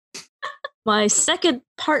 My second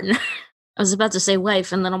partner. I was about to say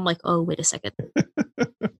wife, and then I'm like, oh, wait a second.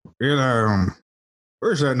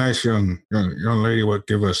 Where's that nice young lady what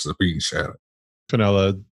give us the bean salad?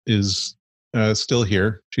 Fenella is still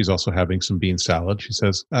here. She's also having some bean salad. She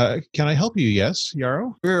says, can I help you? Yes,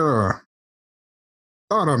 Yarrow? Yeah.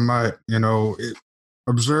 Thought I might,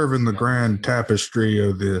 observing the grand tapestry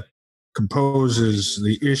of the composes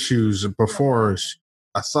the issues before us,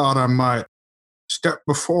 I thought I might step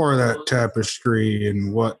before that tapestry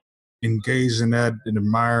in gazing at and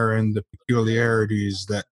admiring the peculiarities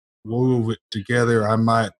that wove it together. I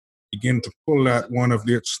might begin to pull at one of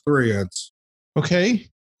its threads. Okay.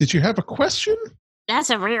 Did you have a question? That's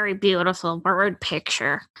a very beautiful bird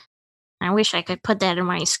picture. I wish I could put that in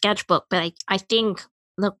my sketchbook, but I think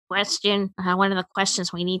the question, one of the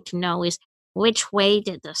questions we need to know is, which way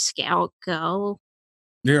did the scout go?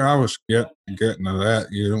 Yeah, I was getting to that.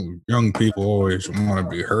 Young people always want to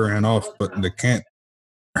be hurrying off, but they can't.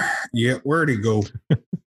 Yeah, where'd he go?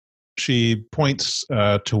 She points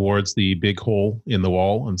towards the big hole in the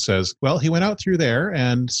wall and says, well, he went out through there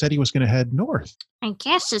and said he was going to head north. I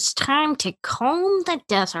guess it's time to comb the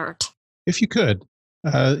desert. If you could.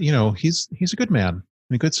 He's a good man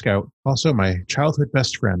and a good scout. Also, my childhood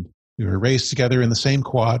best friend. We were raised together in the same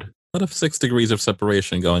quad. What if 6 degrees of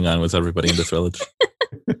separation going on with everybody in this village?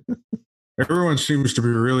 Everyone seems to be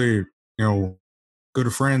really,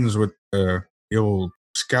 good friends with the old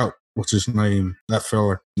scout. What's his name? That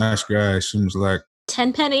fella. Nice guy, seems like.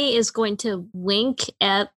 Tenpenny is going to wink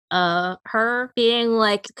at her being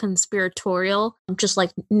like conspiratorial, just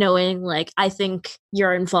like knowing like I think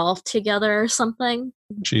you're involved together or something.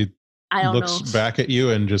 She I don't looks know. back at you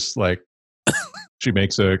and just like she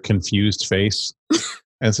makes a confused face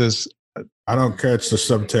and says, I don't catch the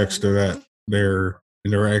subtext of their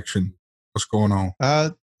interaction. What's going on?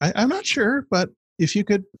 I'm not sure, but if you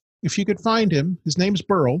could find him, his name's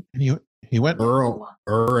Burl, and he went Burl.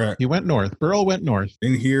 He went north. Burl went north.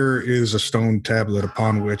 And here is a stone tablet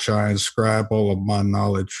upon which I inscribe all of my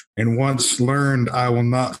knowledge. And once learned, I will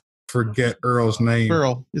not forget Earl's name.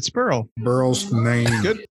 Burl. It's Burl. Burl's name.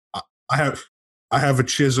 Good. I have a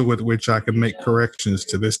chisel with which I can make corrections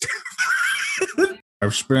to this tablet.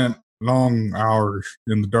 I've spent long hours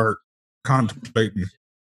in the dark contemplating.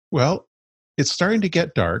 Well, it's starting to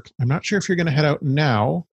get dark. I'm not sure if you're going to head out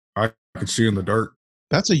now. I can see in the dark.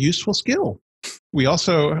 That's a useful skill. We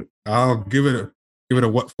also I'll give it a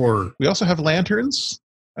what for. We also have lanterns.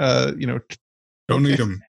 Don't need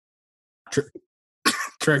them.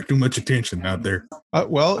 Attract too much attention out there.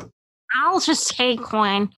 Well, I'll just take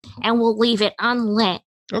one and we'll leave it unlit.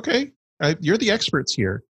 Okay. You're the experts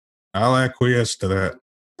here. I'll acquiesce to that.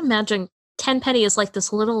 Imagine Tenpenny is like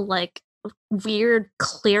this little like weird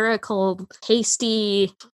clerical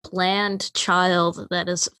hasty bland child that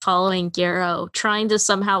is following Yarrow, trying to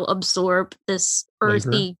somehow absorb this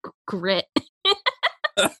earthy grit.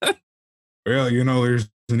 Well, there's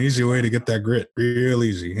an easy way to get that grit, real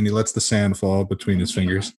easy. And he lets the sand fall between his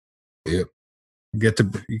fingers. Yep. You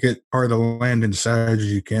get part of the land inside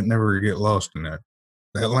you. You can't never get lost in that.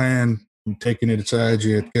 That land, taking it inside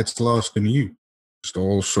you, it gets lost in you. Just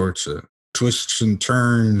all sorts of twists and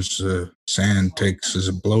turns sand takes as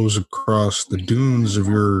it blows across the dunes of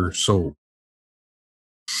your soul.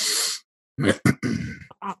 What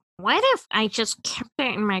if I just kept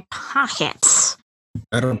it in my pockets?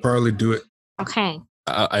 That'll probably do it. Okay.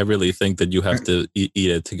 I really think that you have to eat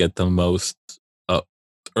it to get the most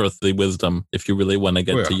earthly wisdom if you really want to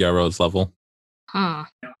get to Yarrow's level. Of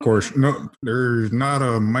course, no, there's not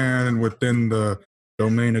a man within the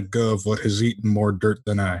domain of Gov what has eaten more dirt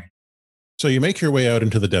than I. So you make your way out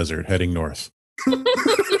into the desert, heading north.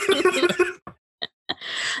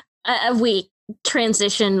 We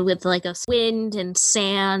transition with like a wind and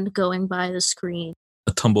sand going by the screen.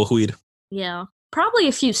 A tumbleweed. Yeah. Probably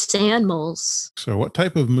a few sand moles. So what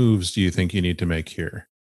type of moves do you think you need to make here?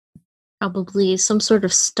 Probably some sort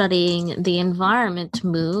of studying the environment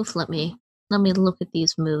move. Let me look at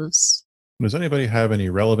these moves. Does anybody have any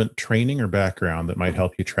relevant training or background that might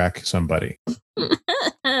help you track somebody?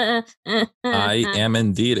 I am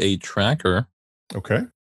indeed a tracker. Okay.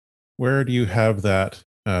 Where do you have that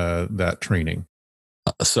training?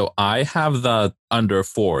 So I have that under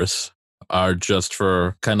force, just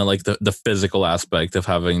for kind of like the physical aspect of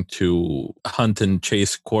having to hunt and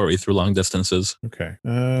chase quarry through long distances. Okay.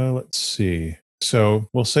 Let's see. So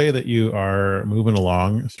we'll say that you are moving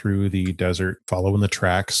along through the desert, following the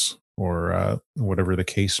tracks or whatever the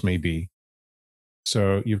case may be.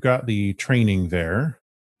 So you've got the training there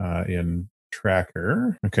in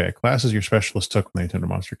tracker. Okay, class is your specialist took when they attend to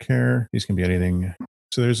monster care. These can be anything.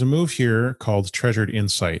 So there's a move here called Treasured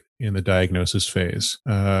Insight in the diagnosis phase.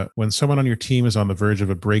 When someone on your team is on the verge of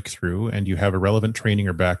a breakthrough and you have a relevant training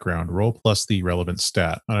or background, roll plus the relevant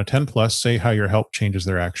stat. On a 10 plus, say how your help changes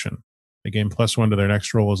their action. They gain +1 to their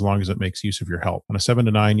next roll as long as it makes use of your help. On a 7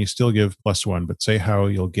 to 9, you still give +1, but say how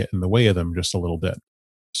you'll get in the way of them just a little bit.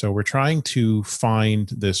 So we're trying to find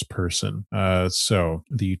this person. So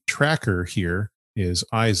the tracker here is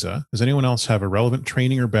Isa. Does anyone else have a relevant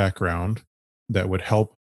training or background that would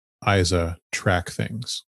help Isa track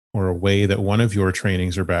things, or a way that one of your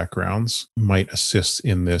trainings or backgrounds might assist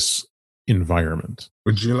in this environment?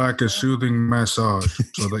 Would you like a soothing massage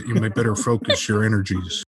so that you may better focus your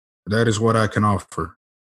energies? That is what I can offer.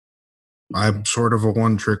 I'm sort of a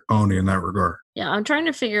one-trick pony in that regard. Yeah, I'm trying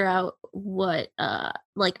to figure out what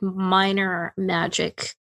like minor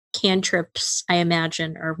magic cantrips I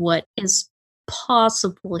imagine or what is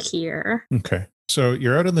possible here. Okay. So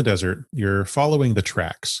you're out in the desert, you're following the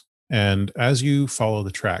tracks. And as you follow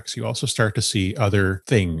the tracks, you also start to see other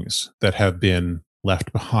things that have been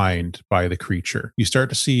left behind by the creature. You start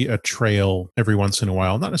to see a trail every once in a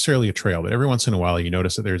while, not necessarily a trail, but every once in a while you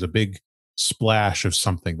notice that there's a big splash of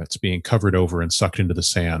something that's being covered over and sucked into the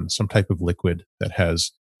sand, some type of liquid that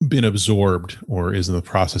has been absorbed or is in the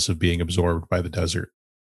process of being absorbed by the desert.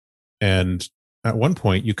 And at one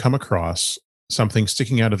point, you come across something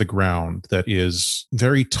sticking out of the ground that is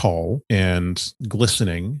very tall and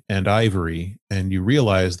glistening and ivory. And you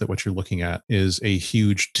realize that what you're looking at is a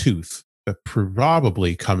huge tooth that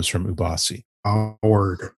probably comes from Ubasi.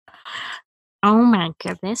 Word. Oh my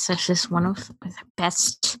goodness, this is one of the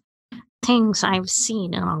best things I've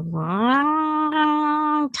seen in a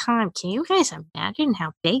long time. Can you guys imagine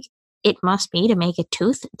how big it must be to make a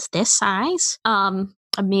tooth that's this size?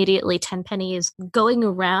 Immediately Tenpenny is going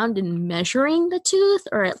around and measuring the tooth,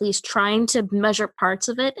 or at least trying to measure parts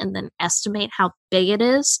of it and then estimate how big it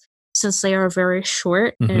is, since they are very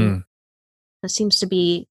short. And that seems to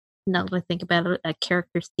be, now that I think about it, a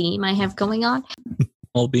character theme I have going on.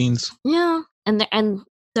 All beans. Yeah. And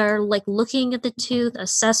they're like looking at the tooth,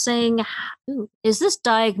 assessing, is this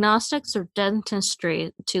diagnostics or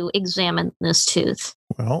dentistry to examine this tooth?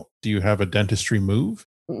 Well, do you have a dentistry move?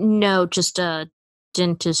 No, just a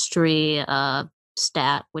dentistry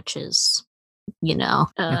stat, which is,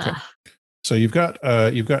 Okay. So you've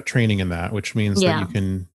got training in that, which means that you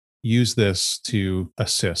can use this to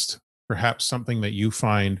assist. Perhaps something that you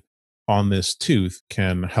find on this tooth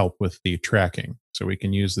can help with the tracking. So we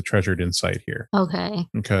can use the treasured insight here. Okay.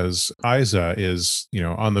 Because Isa is,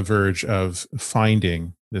 on the verge of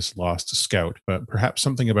finding this lost scout, but perhaps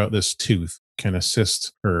something about this tooth can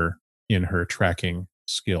assist her in her tracking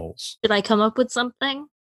skills. Did I come up with something?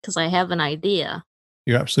 Because I have an idea.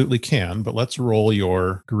 You absolutely can, but let's roll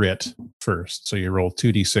your grit first. So you roll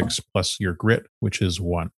 2d6 plus your grit, which is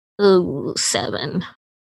 1. Ooh, 7.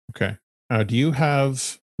 Okay. Do you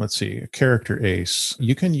have, let's see, a character ace?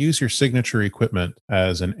 You can use your signature equipment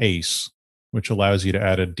as an ace, which allows you to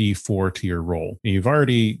add a d4 to your roll. You've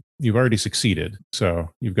already succeeded, so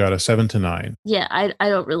you've got a 7 to 9. Yeah, I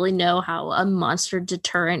don't really know how a monster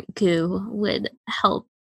deterrent goo would help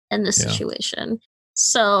in this situation.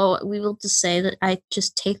 So we will just say that I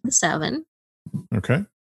just take the 7. Okay.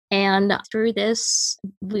 And through this,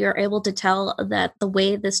 we are able to tell that the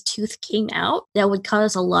way this tooth came out, that would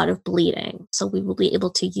cause a lot of bleeding. So we will be able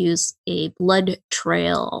to use a blood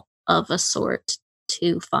trail of a sort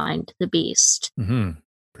to find the beast. Mm-hmm.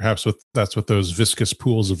 Perhaps that's what those viscous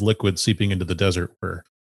pools of liquid seeping into the desert were.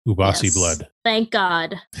 Ubasi blood. Thank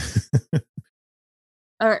God.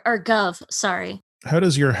 or Gov, sorry. How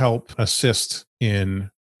does your help assist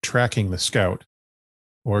in tracking the scout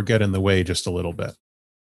or get in the way just a little bit?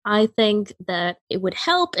 I think that it would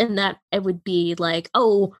help in that it would be like,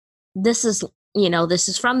 oh, this is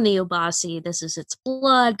from the Ubasi. This is its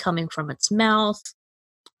blood coming from its mouth.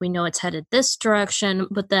 We know it's headed this direction.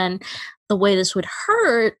 But then the way this would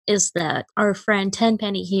hurt is that our friend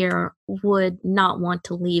Tenpenny here would not want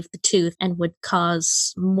to leave the tooth and would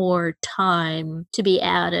cause more time to be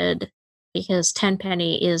added, because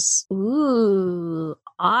Tenpenny is,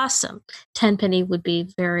 awesome. Tenpenny would be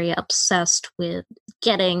very obsessed with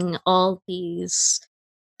getting all these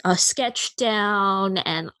sketched down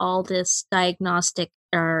and all this diagnostic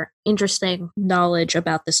or interesting knowledge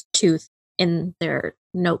about this tooth in their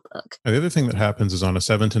notebook. The other thing that happens is on a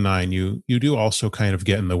 7 to 9, you do also kind of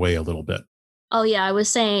get in the way a little bit. Oh yeah, I was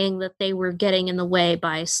saying that they were getting in the way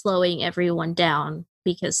by slowing everyone down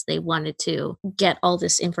because they wanted to get all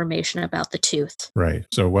this information about the tooth. Right.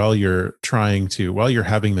 So while you're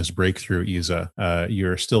having this breakthrough, Isa,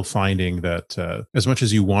 you're still finding that as much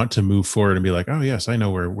as you want to move forward and be like, oh yes, I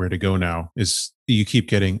know where to go now, is you keep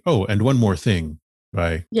getting, oh, and one more thing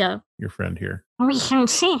by your friend here. We can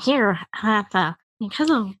see here that because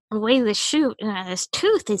of the way this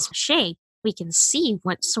tooth is shaped, we can see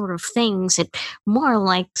what sort of things it more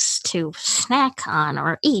likes to snack on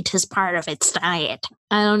or eat as part of its diet.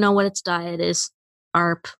 I don't know what its diet is,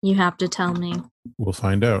 Arp. You have to tell me. We'll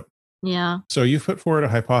find out. Yeah. So you've put forward a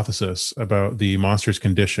hypothesis about the monster's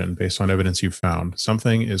condition based on evidence you've found.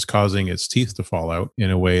 Something is causing its teeth to fall out in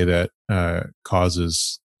a way that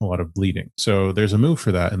causes a lot of bleeding. So there's a move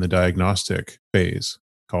for that in the diagnostic phase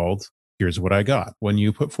called Here's What I Got. When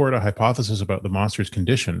you put forward a hypothesis about the monster's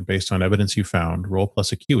condition based on evidence you found, roll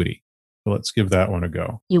plus acuity. So let's give that one a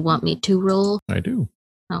go. You want me to roll? I do.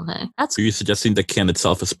 Okay. Are you suggesting the can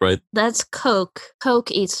itself is Sprite? That's Coke.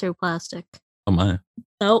 Coke eats through plastic. Oh my.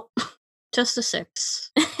 Nope. Just a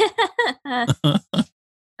 6.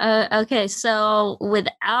 Okay, so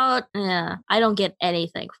without... I don't get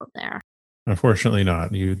anything from there. Unfortunately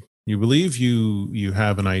not. You believe you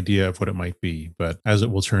have an idea of what it might be, but as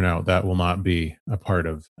it will turn out, that will not be a part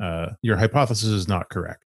of your hypothesis is not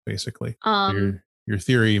correct, basically. Your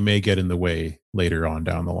theory may get in the way later on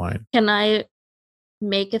down the line. Can I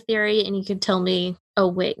make a theory and you can tell me, oh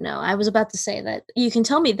wait, no, I was about to say that you can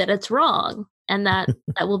tell me that it's wrong and that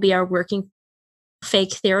will be our working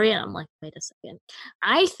fake theory. And I'm like, wait a second.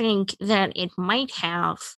 I think that it might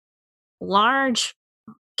have large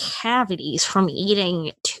cavities from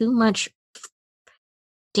eating too much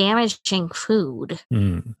damaging food.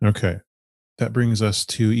 Okay. That brings us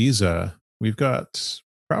to Isa. We've got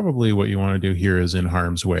probably what you want to do here is in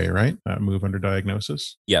harm's way, right? Move under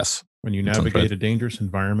diagnosis. Yes. When you navigate a dangerous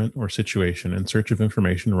environment or situation in search of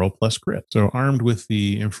information, roll plus grit. So armed with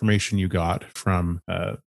the information you got from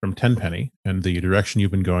Tenpenny and the direction you've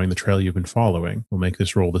been going, the trail you've been following, we'll make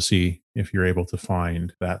this roll to see if you're able to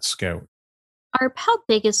find that scout. Arp, how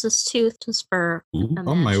big is this tooth? Just for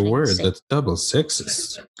oh my word, that's double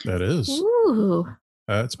 6s. That is. Ooh.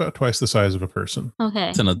 It's about twice the size of a person. Okay.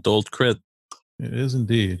 It's an adult crit. It is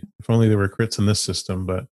indeed. If only there were crits in this system,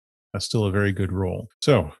 but that's still a very good roll.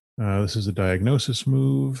 So this is a diagnosis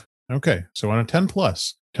move. Okay, so on a 10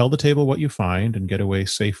 plus, tell the table what you find and get away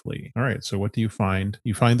safely. All right, so what do you find?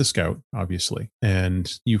 You find the scout, obviously. And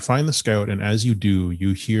you find the scout, and as you do,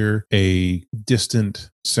 you hear a distant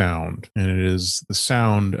sound. And it is the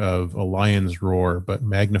sound of a lion's roar, but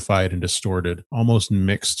magnified and distorted, almost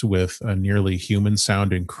mixed with a nearly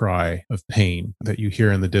human-sounding cry of pain that you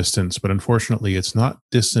hear in the distance. But unfortunately, it's not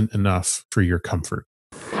distant enough for your comfort.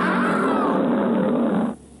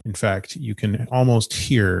 In fact, you can almost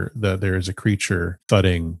hear that there is a creature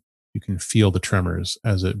thudding. You can feel the tremors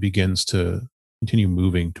as it begins to continue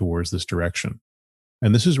moving towards this direction.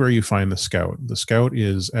 And this is where you find the scout. The scout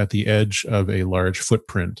is at the edge of a large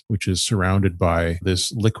footprint, which is surrounded by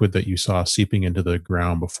this liquid that you saw seeping into the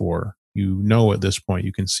ground before. You know at this point,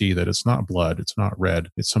 you can see that it's not blood, it's not red.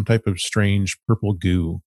 It's some type of strange purple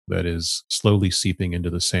goo that is slowly seeping into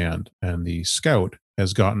the sand. And the scout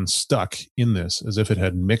has gotten stuck in this as if it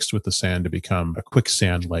had mixed with the sand to become a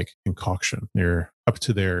quicksand-like concoction. They're up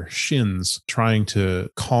to their shins trying to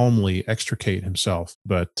calmly extricate himself.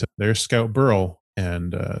 But there's Scout Burl,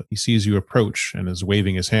 and he sees you approach and is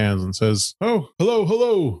waving his hands and says, "Oh,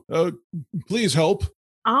 hello. Please help."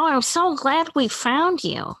 Oh, I'm so glad we found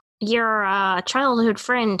you. Your childhood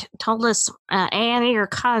friend told us, and your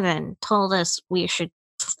cousin told us we should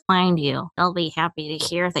find you. They'll be happy to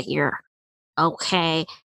hear that you're okay.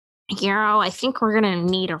 Yarrow, I think we're going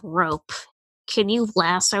to need a rope. Can you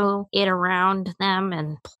lasso it around them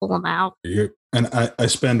and pull them out? And I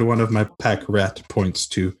spend one of my pack rat points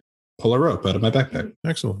to pull a rope out of my backpack.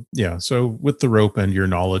 Excellent. Yeah. So with the rope and your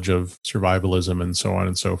knowledge of survivalism and so on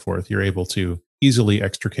and so forth, you're able to easily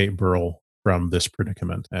extricate Burl from this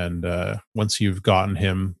predicament. And once you've gotten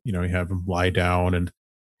him, you have him lie down and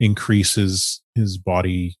increases his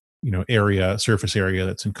body surface area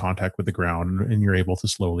that's in contact with the ground, and you're able to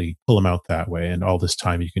slowly pull him out that way. And all this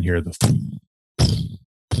time you can hear the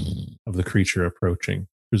of the creature approaching,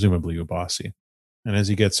 presumably Ubasi. And as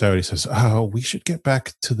he gets out, he says, "Oh, we should get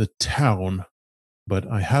back to the town, but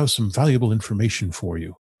I have some valuable information for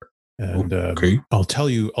you. And okay. I'll tell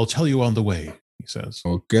you on the way," he says.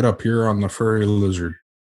 Well, get up here on the furry lizard.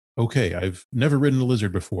 Okay, I've never ridden a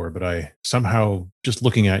lizard before, but I somehow, just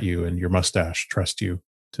looking at you and your mustache, trust you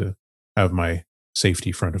to have my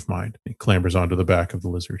safety front of mind. He clambers onto the back of the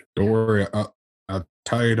lizard. Don't worry, I'll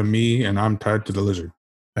tie you to me, and I'm tied to the lizard.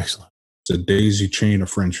 Excellent. It's a daisy chain of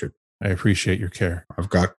friendship. I appreciate your care. I've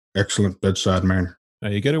got excellent bedside manner. Now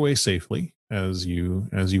you get away safely as you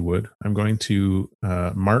would. I'm going to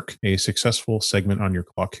mark a successful segment on your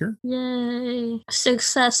clock here. Yay.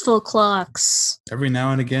 Successful clocks. Every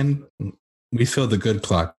now and again, we feel the good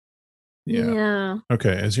clock. Yeah.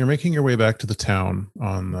 Okay, as you're making your way back to the town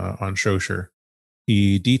on Shosher,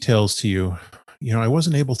 he details to you, I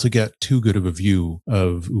wasn't able to get too good of a view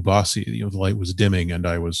of Ubasi. The light was dimming and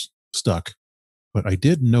I was stuck. But I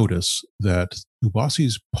did notice that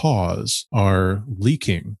Ubasi's paws are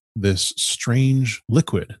leaking this strange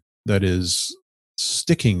liquid that is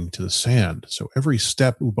sticking to the sand. So every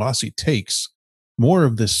step Ubasi takes, more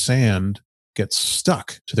of this sand gets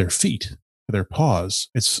stuck to their feet, to their paws.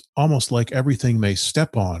 It's almost like everything they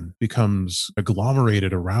step on becomes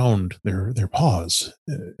agglomerated around their paws,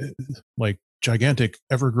 like gigantic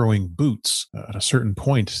ever-growing boots. At a certain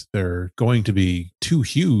point, they're going to be too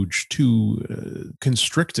huge, too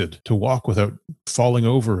constricted to walk without falling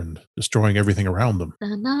over and destroying everything around them.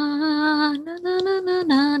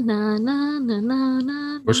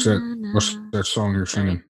 What's that song you're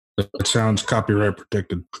singing? That sounds copyright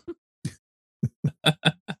protected. I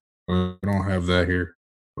don't have that here.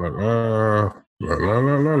 But, la la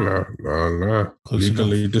la la la la la. Close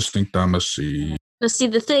Legally distinct, I must see. But see,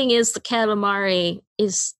 the thing is, the Katamari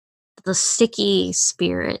is the sticky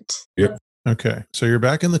spirit. Yep. Okay, so you're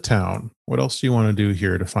back in the town. What else do you want to do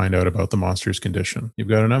here to find out about the monster's condition? You've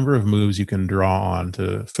got a number of moves you can draw on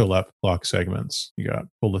to fill up clock segments. You got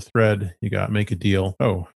pull the thread, you got make a deal.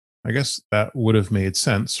 Oh, I guess that would have made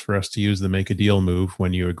sense for us to use the make a deal move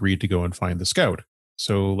when you agreed to go and find the scout.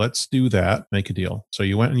 So let's do that, make a deal. So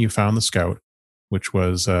you went and you found the scout, which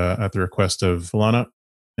was at the request of Valana,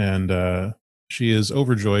 and she is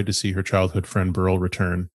overjoyed to see her childhood friend Burl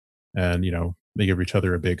return. And, they give each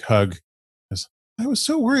other a big hug. I was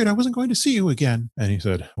so worried I wasn't going to see you again. And he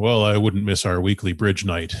said, well, I wouldn't miss our weekly bridge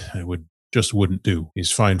night. It just wouldn't do.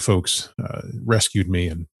 These fine folks rescued me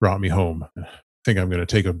and brought me home. I think I'm going to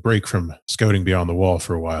take a break from scouting beyond the wall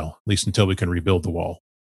for a while, at least until we can rebuild the wall.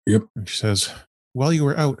 Yep. And she says, while you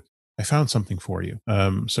were out, I found something for you.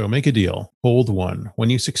 So make a deal. Hold 1. When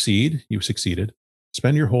you succeed, you've succeeded.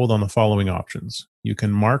 Spend your hold on the following options. You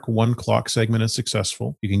can mark 1 clock segment as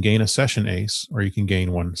successful. You can gain a session ace, or you can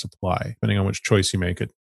gain 1 supply. Depending on which choice you make, it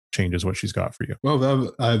changes what she's got for you. Well,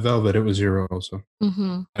 Velvet, it was 0 also.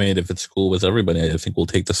 Mm-hmm. I mean, if it's cool with everybody, I think we'll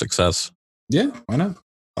take the success. Yeah, why not?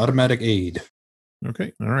 Automatic aid.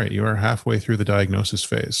 Okay. All right. You are halfway through the diagnosis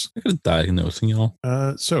phase. I could diagnosing y'all.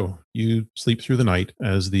 So you sleep through the night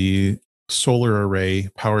as the solar array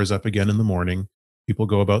powers up again in the morning. People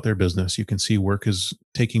go about their business. You can see work is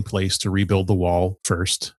taking place to rebuild the wall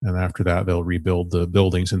first. And after that, they'll rebuild the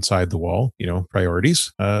buildings inside the wall,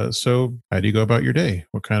 priorities. So how do you go about your day?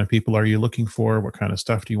 What kind of people are you looking for? What kind of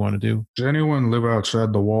stuff do you want to do? Does anyone live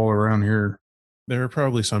outside the wall around here? There are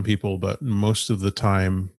probably some people, but most of the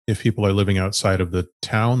time, if people are living outside of the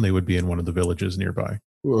town, they would be in one of the villages nearby.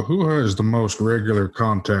 Well, who has the most regular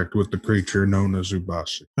contact with the creature known as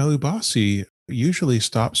Ubasi? Well, Ubasi usually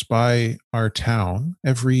stops by our town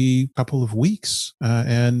every couple of weeks,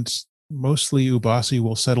 and mostly Ubasi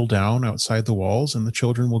will settle down outside the walls, and the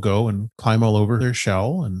children will go and climb all over their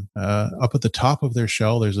shell. And up at the top of their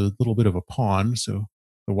shell, there's a little bit of a pond, so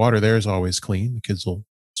the water there is always clean. The kids will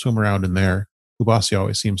swim around in there. Ubasi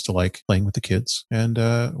always seems to like playing with the kids. And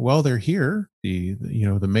while they're here, the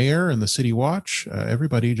mayor and the city watch,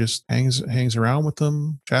 everybody just hangs around with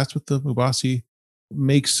them, chats with them. Ubasi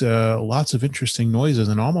makes lots of interesting noises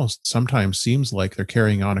and almost sometimes seems like they're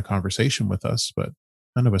carrying on a conversation with us, but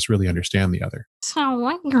none of us really understand the other. So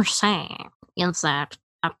what you're saying is that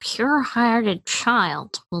a pure-hearted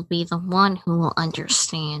child will be the one who will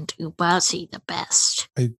understand Ubasi the best.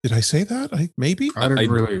 Did I say that? Maybe? I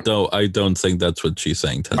don't think that's what she's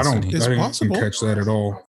saying. I It's didn't possible. catch that at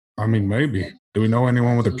all. I mean, maybe. Do we know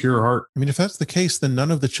anyone with a pure heart? I mean, if that's the case, then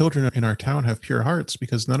none of the children in our town have pure hearts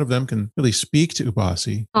because none of them can really speak to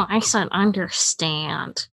Ubasi. Oh, I said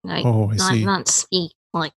understand. Like, Oh, I see. not speak.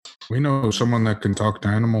 Like, We know someone that can talk to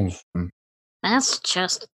animals. that's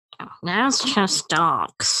just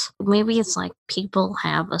dogs. Maybe it's like people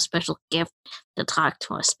have a special gift to talk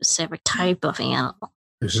to a specific type of animal.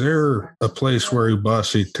 Is there a place where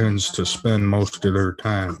Ubasi tends to spend most of their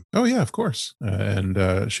time? Oh, yeah, of course.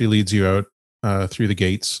 And she leads you out through the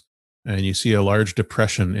gates, and you see a large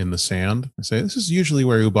depression in the sand. I say, this is usually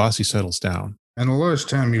where Ubasi settles down. And the last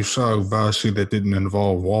time you saw Ubasi that didn't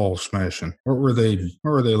involve wall smashing, what were they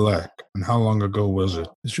like? And how long ago was it?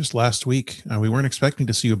 It's just last week. We weren't expecting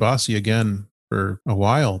to see Ubasi again for a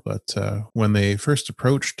while, but when they first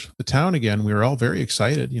approached the town again, we were all very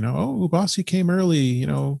excited. Oh, Ubasi came early.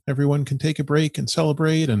 Everyone can take a break and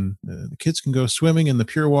celebrate, and the kids can go swimming in the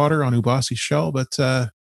pure water on Ubasi's shell. But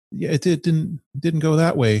yeah, it didn't go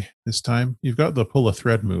that way this time. You've got the pull a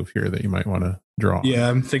thread move here that you might want to draw. Yeah,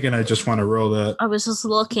 I'm thinking I just want to roll that. I was just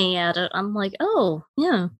looking at it. I'm like, oh,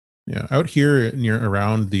 yeah. Yeah, out here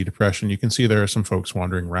around the depression, you can see there are some folks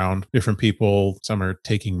wandering around, different people. Some are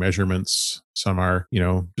taking measurements. Some are,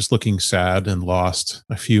 just looking sad and lost.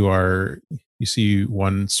 A few are, you see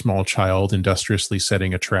one small child industriously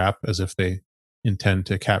setting a trap as if they intend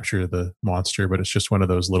to capture the monster, but it's just one of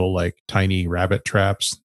those little tiny rabbit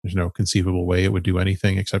traps. There's no conceivable way it would do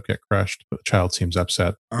anything except get crushed. But the child seems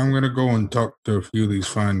upset. I'm going to go and talk to a few of these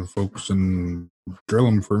fine folks and drill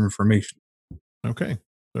them for information. Okay.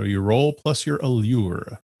 So you roll plus your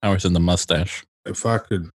allure. Ours in the mustache. If I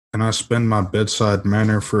could, can I spend my bedside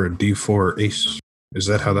manner for a D4 ace? Is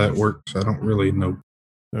that how that works? I don't really know.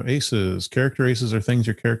 So character aces are things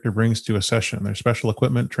your character brings to a session. They're special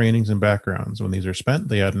equipment, trainings, and backgrounds. When these are spent,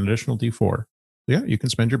 they add an additional D4. Yeah, you can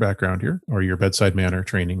spend your background here, or your bedside manner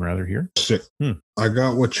training rather here. Sick. I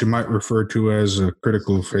got what you might refer to as a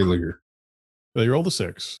critical failure. So you rolled a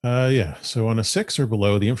 6. Yeah, so on a 6 or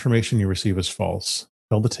below, the information you receive is false.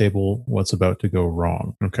 Tell the table what's about to go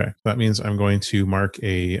wrong. Okay, that means I'm going to mark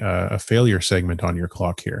a failure segment on your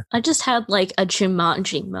clock here. I just had a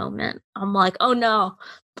Jumanji moment. I'm like, oh no,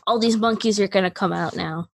 all these monkeys are going to come out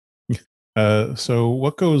now. So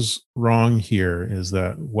what goes wrong here is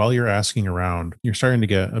that while you're asking around, you're starting to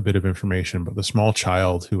get a bit of information, but the small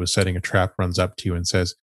child who was setting a trap runs up to you and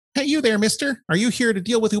says, "Hey, you there, mister? Are you here to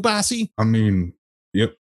deal with Ubasi?" I mean,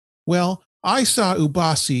 yep. Well, I saw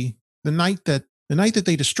Ubasi the night that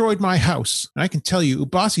they destroyed my house. And I can tell you,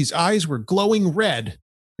 Ubasi's eyes were glowing red,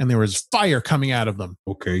 and there was fire coming out of them.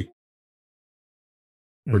 Okay.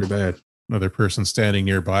 Pretty bad. Another person standing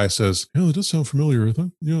nearby says, "Yeah, that does sound familiar. I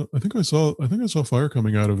think I saw fire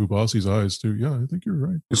coming out of Ubasi's eyes too. Yeah, I think you're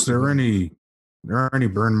right." Is there any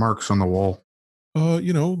burn marks on the wall?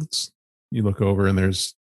 You look over and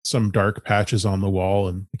there's some dark patches on the wall,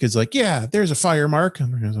 and the kid's like, "Yeah, there's a fire mark."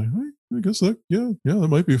 And the guy's like, I guess that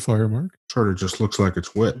might be a fire mark. Sort of just looks like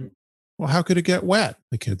it's wet. Well, how could it get wet?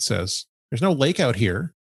 The kid says, "There's no lake out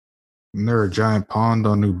here." Isn't there a giant pond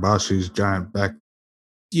on Ubasi's giant back?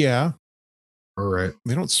 Yeah. All right.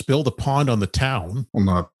 They don't spill the pond on the town. Well,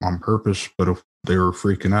 not on purpose, but if they were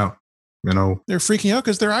freaking out, They're freaking out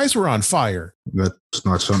because their eyes were on fire. That's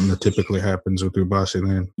not something that typically happens with Ubasi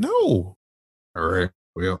land. No. All right.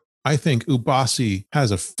 Well, I think Ubasi has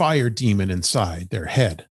a fire demon inside their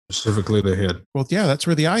head. Specifically the head. Well, yeah, that's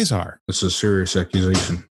where the eyes are. It's a serious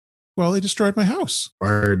accusation. Well, they destroyed my house.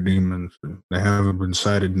 Fire demons. They haven't been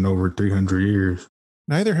sighted in over 300 years.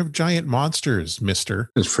 Neither have giant monsters, mister.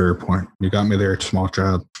 That's a fair point. You got me there, small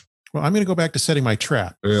child. Well, I'm going to go back to setting my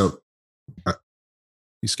trap. Well,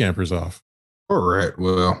 He scampers off. All right.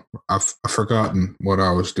 Well, I've forgotten what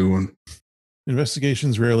I was doing.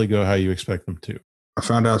 Investigations rarely go how you expect them to. I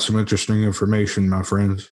found out some interesting information, my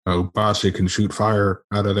friends. Ubasi can shoot fire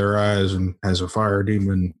out of their eyes and has a fire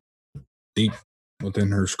demon deep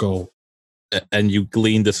within her skull. And you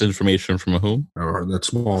gleaned this information from whom? Or that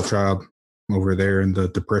small child over there in the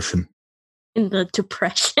depression. In the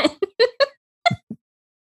depression.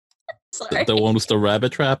 Sorry. The one with the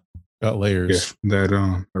rabbit trap? Got layers. Yeah,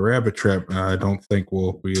 that the rabbit trap, I don't think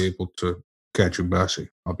we'll be able to catch Ubasi.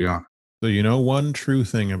 I'll be honest. So you know one true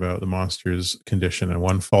thing about the monster's condition and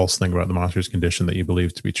one false thing about the monster's condition that you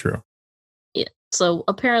believe to be true. Yeah. So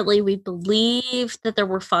apparently we believe that there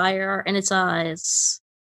were fire in its eyes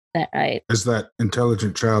that night. As that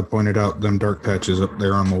intelligent child pointed out, them dark patches up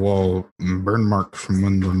there on the wall, burn marks from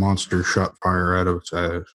when the monster shot fire out of its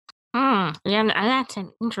eyes. Yeah, that's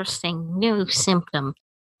an interesting new symptom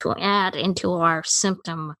to add into our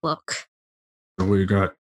symptom book. So we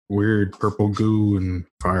got weird purple goo and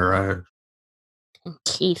fire eyes. And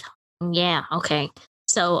teeth. Yeah, okay.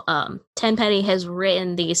 So, Tenpenny has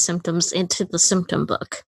written these symptoms into the symptom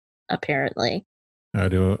book, apparently. Now,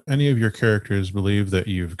 do any of your characters believe that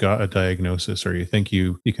you've got a diagnosis, or you think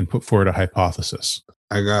you can put forward a hypothesis?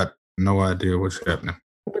 I got no idea what's happening.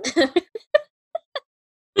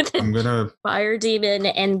 I'm gonna fire demon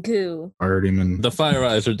and goo. Fire demon. The fire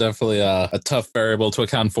eyes are definitely a tough variable to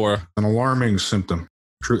account for. An alarming symptom.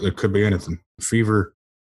 Truly, it could be anything. Fever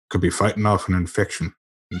could be fighting off an infection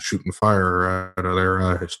and shooting fire out of their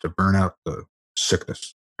eyes to burn out the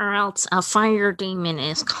sickness. Or else a fire demon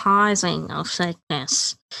is causing a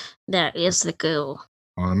sickness. That is the goo.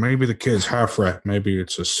 Maybe the kid's half right. Maybe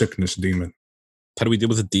it's a sickness demon. How do we deal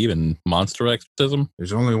with a demon? Monster exorcism?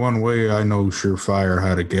 There's only one way I know surefire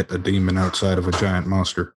how to get a demon outside of a giant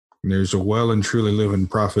monster. There's a well and truly living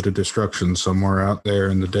prophet of destruction somewhere out there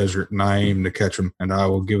in the desert, and I aim to catch him, and I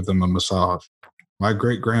will give them a massage. My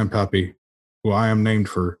great-grandpappy, who I am named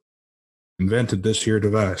for, invented this here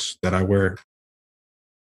device that I wear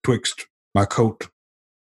twixt my coat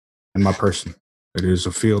and my person. It is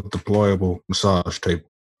a field-deployable massage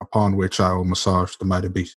table, upon which I will massage the mighty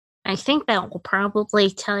beast. I think that will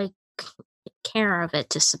probably take care of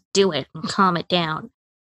it to subdue it and calm it down.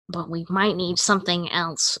 But we might need something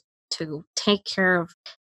else to take care of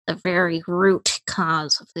the very root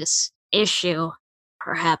cause of this issue.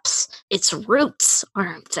 Perhaps its roots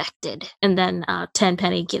are infected. And then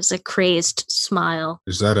Tenpenny gives a crazed smile.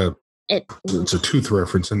 Is that it's a tooth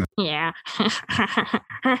reference, isn't it? Yeah.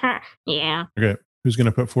 Yeah. Okay. Who's going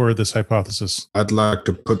to put forward this hypothesis? I'd like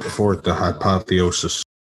to put forth the hypothesis.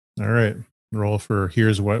 All right. Roll for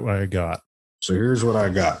here's what I got. So here's what I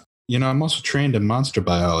got. You know, I'm also trained in monster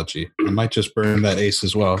biology. I might just burn that ace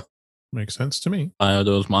as well. Makes sense to me. Are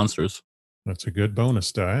those monsters? That's a good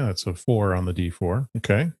bonus die. That's a 4 on the D4.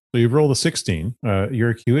 Okay. So you've rolled a 16. Your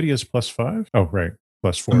acuity is +5? Oh, right.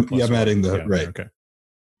 +4. Yeah, I'm adding the, yeah, right. Okay.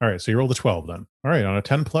 All right. So you rolled a 12 then. All right. On a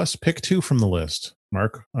 10 plus, pick 2 from the list.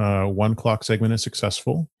 Mark, 1 clock segment is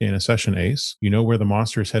successful. Gain a session ace. You know where the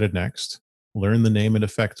monster is headed next. Learn the name and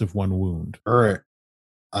effect of 1 wound. All right.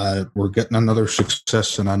 We're getting another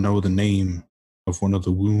success, and I know the name of one of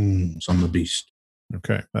the wounds on the beast.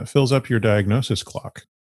 Okay. That fills up your diagnosis clock.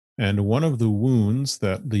 And one of the wounds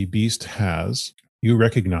that the beast has, you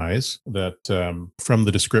recognize that from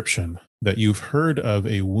the description that you've heard of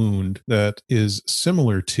a wound that is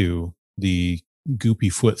similar to the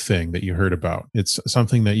goopy foot thing that you heard about. It's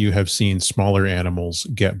something that you have seen smaller animals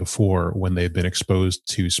get before when they've been exposed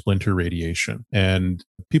to splinter radiation. And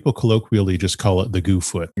people colloquially just call it the goo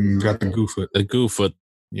foot. Got the goo foot. The goo foot.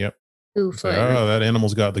 Yep. Goo So, foot. oh, that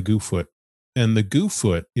animal's got the goo foot. And the goo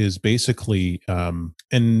foot is basically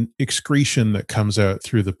an excretion that comes out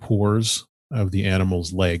through the pores of the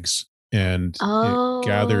animal's legs, and it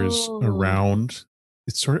gathers around.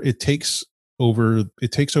 It takes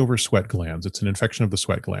over sweat glands. It's an infection of the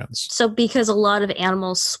sweat glands. So because a lot of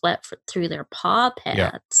animals sweat through their paw pads.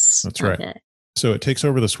 Yeah, that's right. Okay. So it takes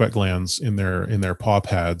over the sweat glands in their paw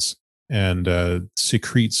pads and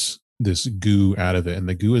secretes this goo out of it. And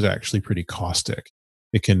the goo is actually pretty caustic.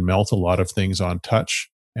 It can melt a lot of things on touch,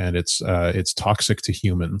 and it's toxic to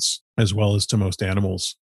humans as well as to most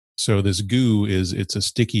animals. So this goo it's a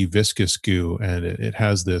sticky, viscous goo, and it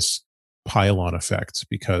has this pile-on effect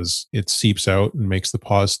because it seeps out and makes the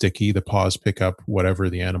paws sticky. The paws pick up whatever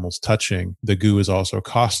the animal's touching. The goo is also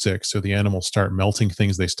caustic, so the animals start melting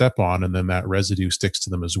things they step on, and then that residue sticks to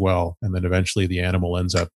them as well. And then eventually the animal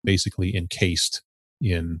ends up basically encased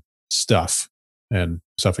in stuff and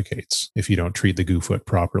suffocates if you don't treat the goo foot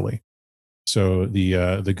properly. So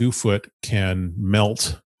the goo foot can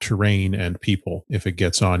melt terrain and people if it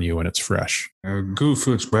gets on you and it's fresh. Goo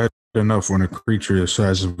foot's bad enough when a creature the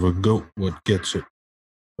size of a goat what gets it.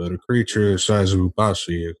 But a creature the size of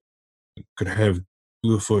Ubasi could have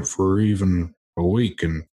goo foot for even a week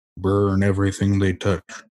and burn everything they touch.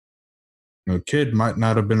 A kid might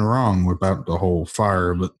not have been wrong about the whole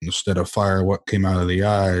fire, but instead of fire, what came out of the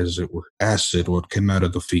eyes, it were acid, what came out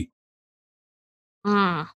of the feet.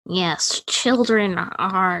 Yes, children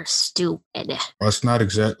are stupid. That's not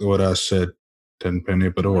exactly what I said, Tenpenny,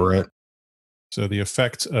 but all right. So the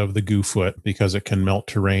effect of the goo foot, because it can melt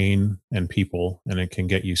terrain and people, and it can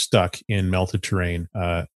get you stuck in melted terrain,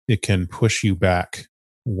 it can push you back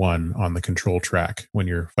 1 on the control track when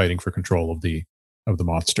you're fighting for control of the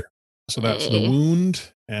monster. So that's the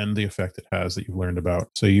wound and the effect it has that you've learned about.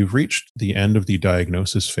 So you've reached the end of the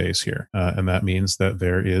diagnosis phase here, and that means that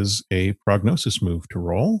there is a prognosis move to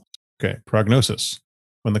roll. Okay, prognosis.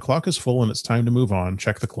 When the clock is full and it's time to move on,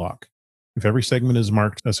 check the clock. If every segment is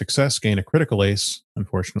marked a success, gain a critical ace.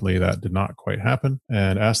 Unfortunately, that did not quite happen.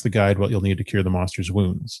 And ask the guide what you'll need to cure the monster's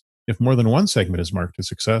wounds. If more than 1 segment is marked a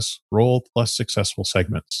success, roll plus successful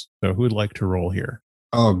segments. So who would like to roll here?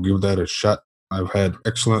 I'll give that a shot. I've had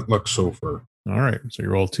excellent luck so far. All right. So you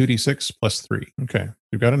roll 2d6 plus 3. Okay.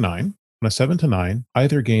 You've got a 9. On a 7 to 9,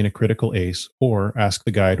 either gain a critical ace or ask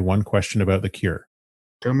the guide 1 question about the cure.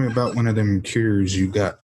 Tell me about one of them cures you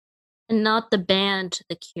got. And not the band,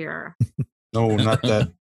 The Cure. No, not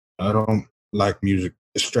that. I don't like music.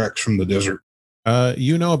 Distracts from the desert.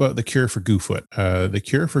 You know about the cure for goofoot. The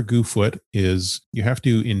cure for goofoot is you have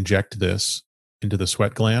to inject this into the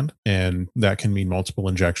sweat gland, and that can mean multiple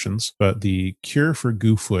injections. But the cure for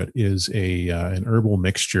goofoot is an herbal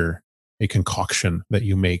mixture, a concoction that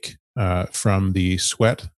you make from the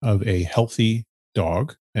sweat of a healthy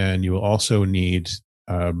dog. And you will also need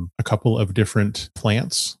a couple of different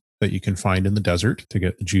plants that you can find in the desert to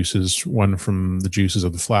get the juices, one from the juices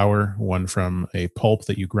of the flower, one from a pulp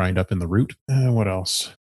that you grind up in the root. What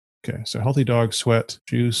else? Okay, so healthy dog sweat,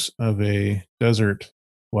 juice of a desert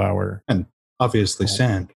flower. And obviously pulp.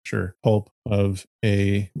 sand. Sure. Pulp of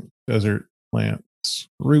a desert plant's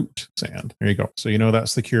root, sand. There you go. So you know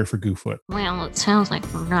that's the cure for Goofoot. Well, it sounds like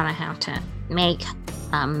we're gonna have to make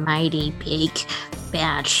a mighty big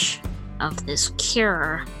batch of this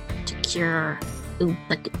cure to cure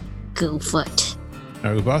Goofoot.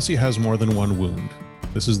 Now, Ubasi has more than one wound.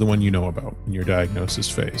 This is the one you know about in your diagnosis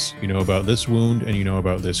phase. You know about this wound and you know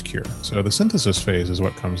about this cure. So the synthesis phase is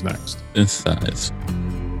what comes next. Synthesize.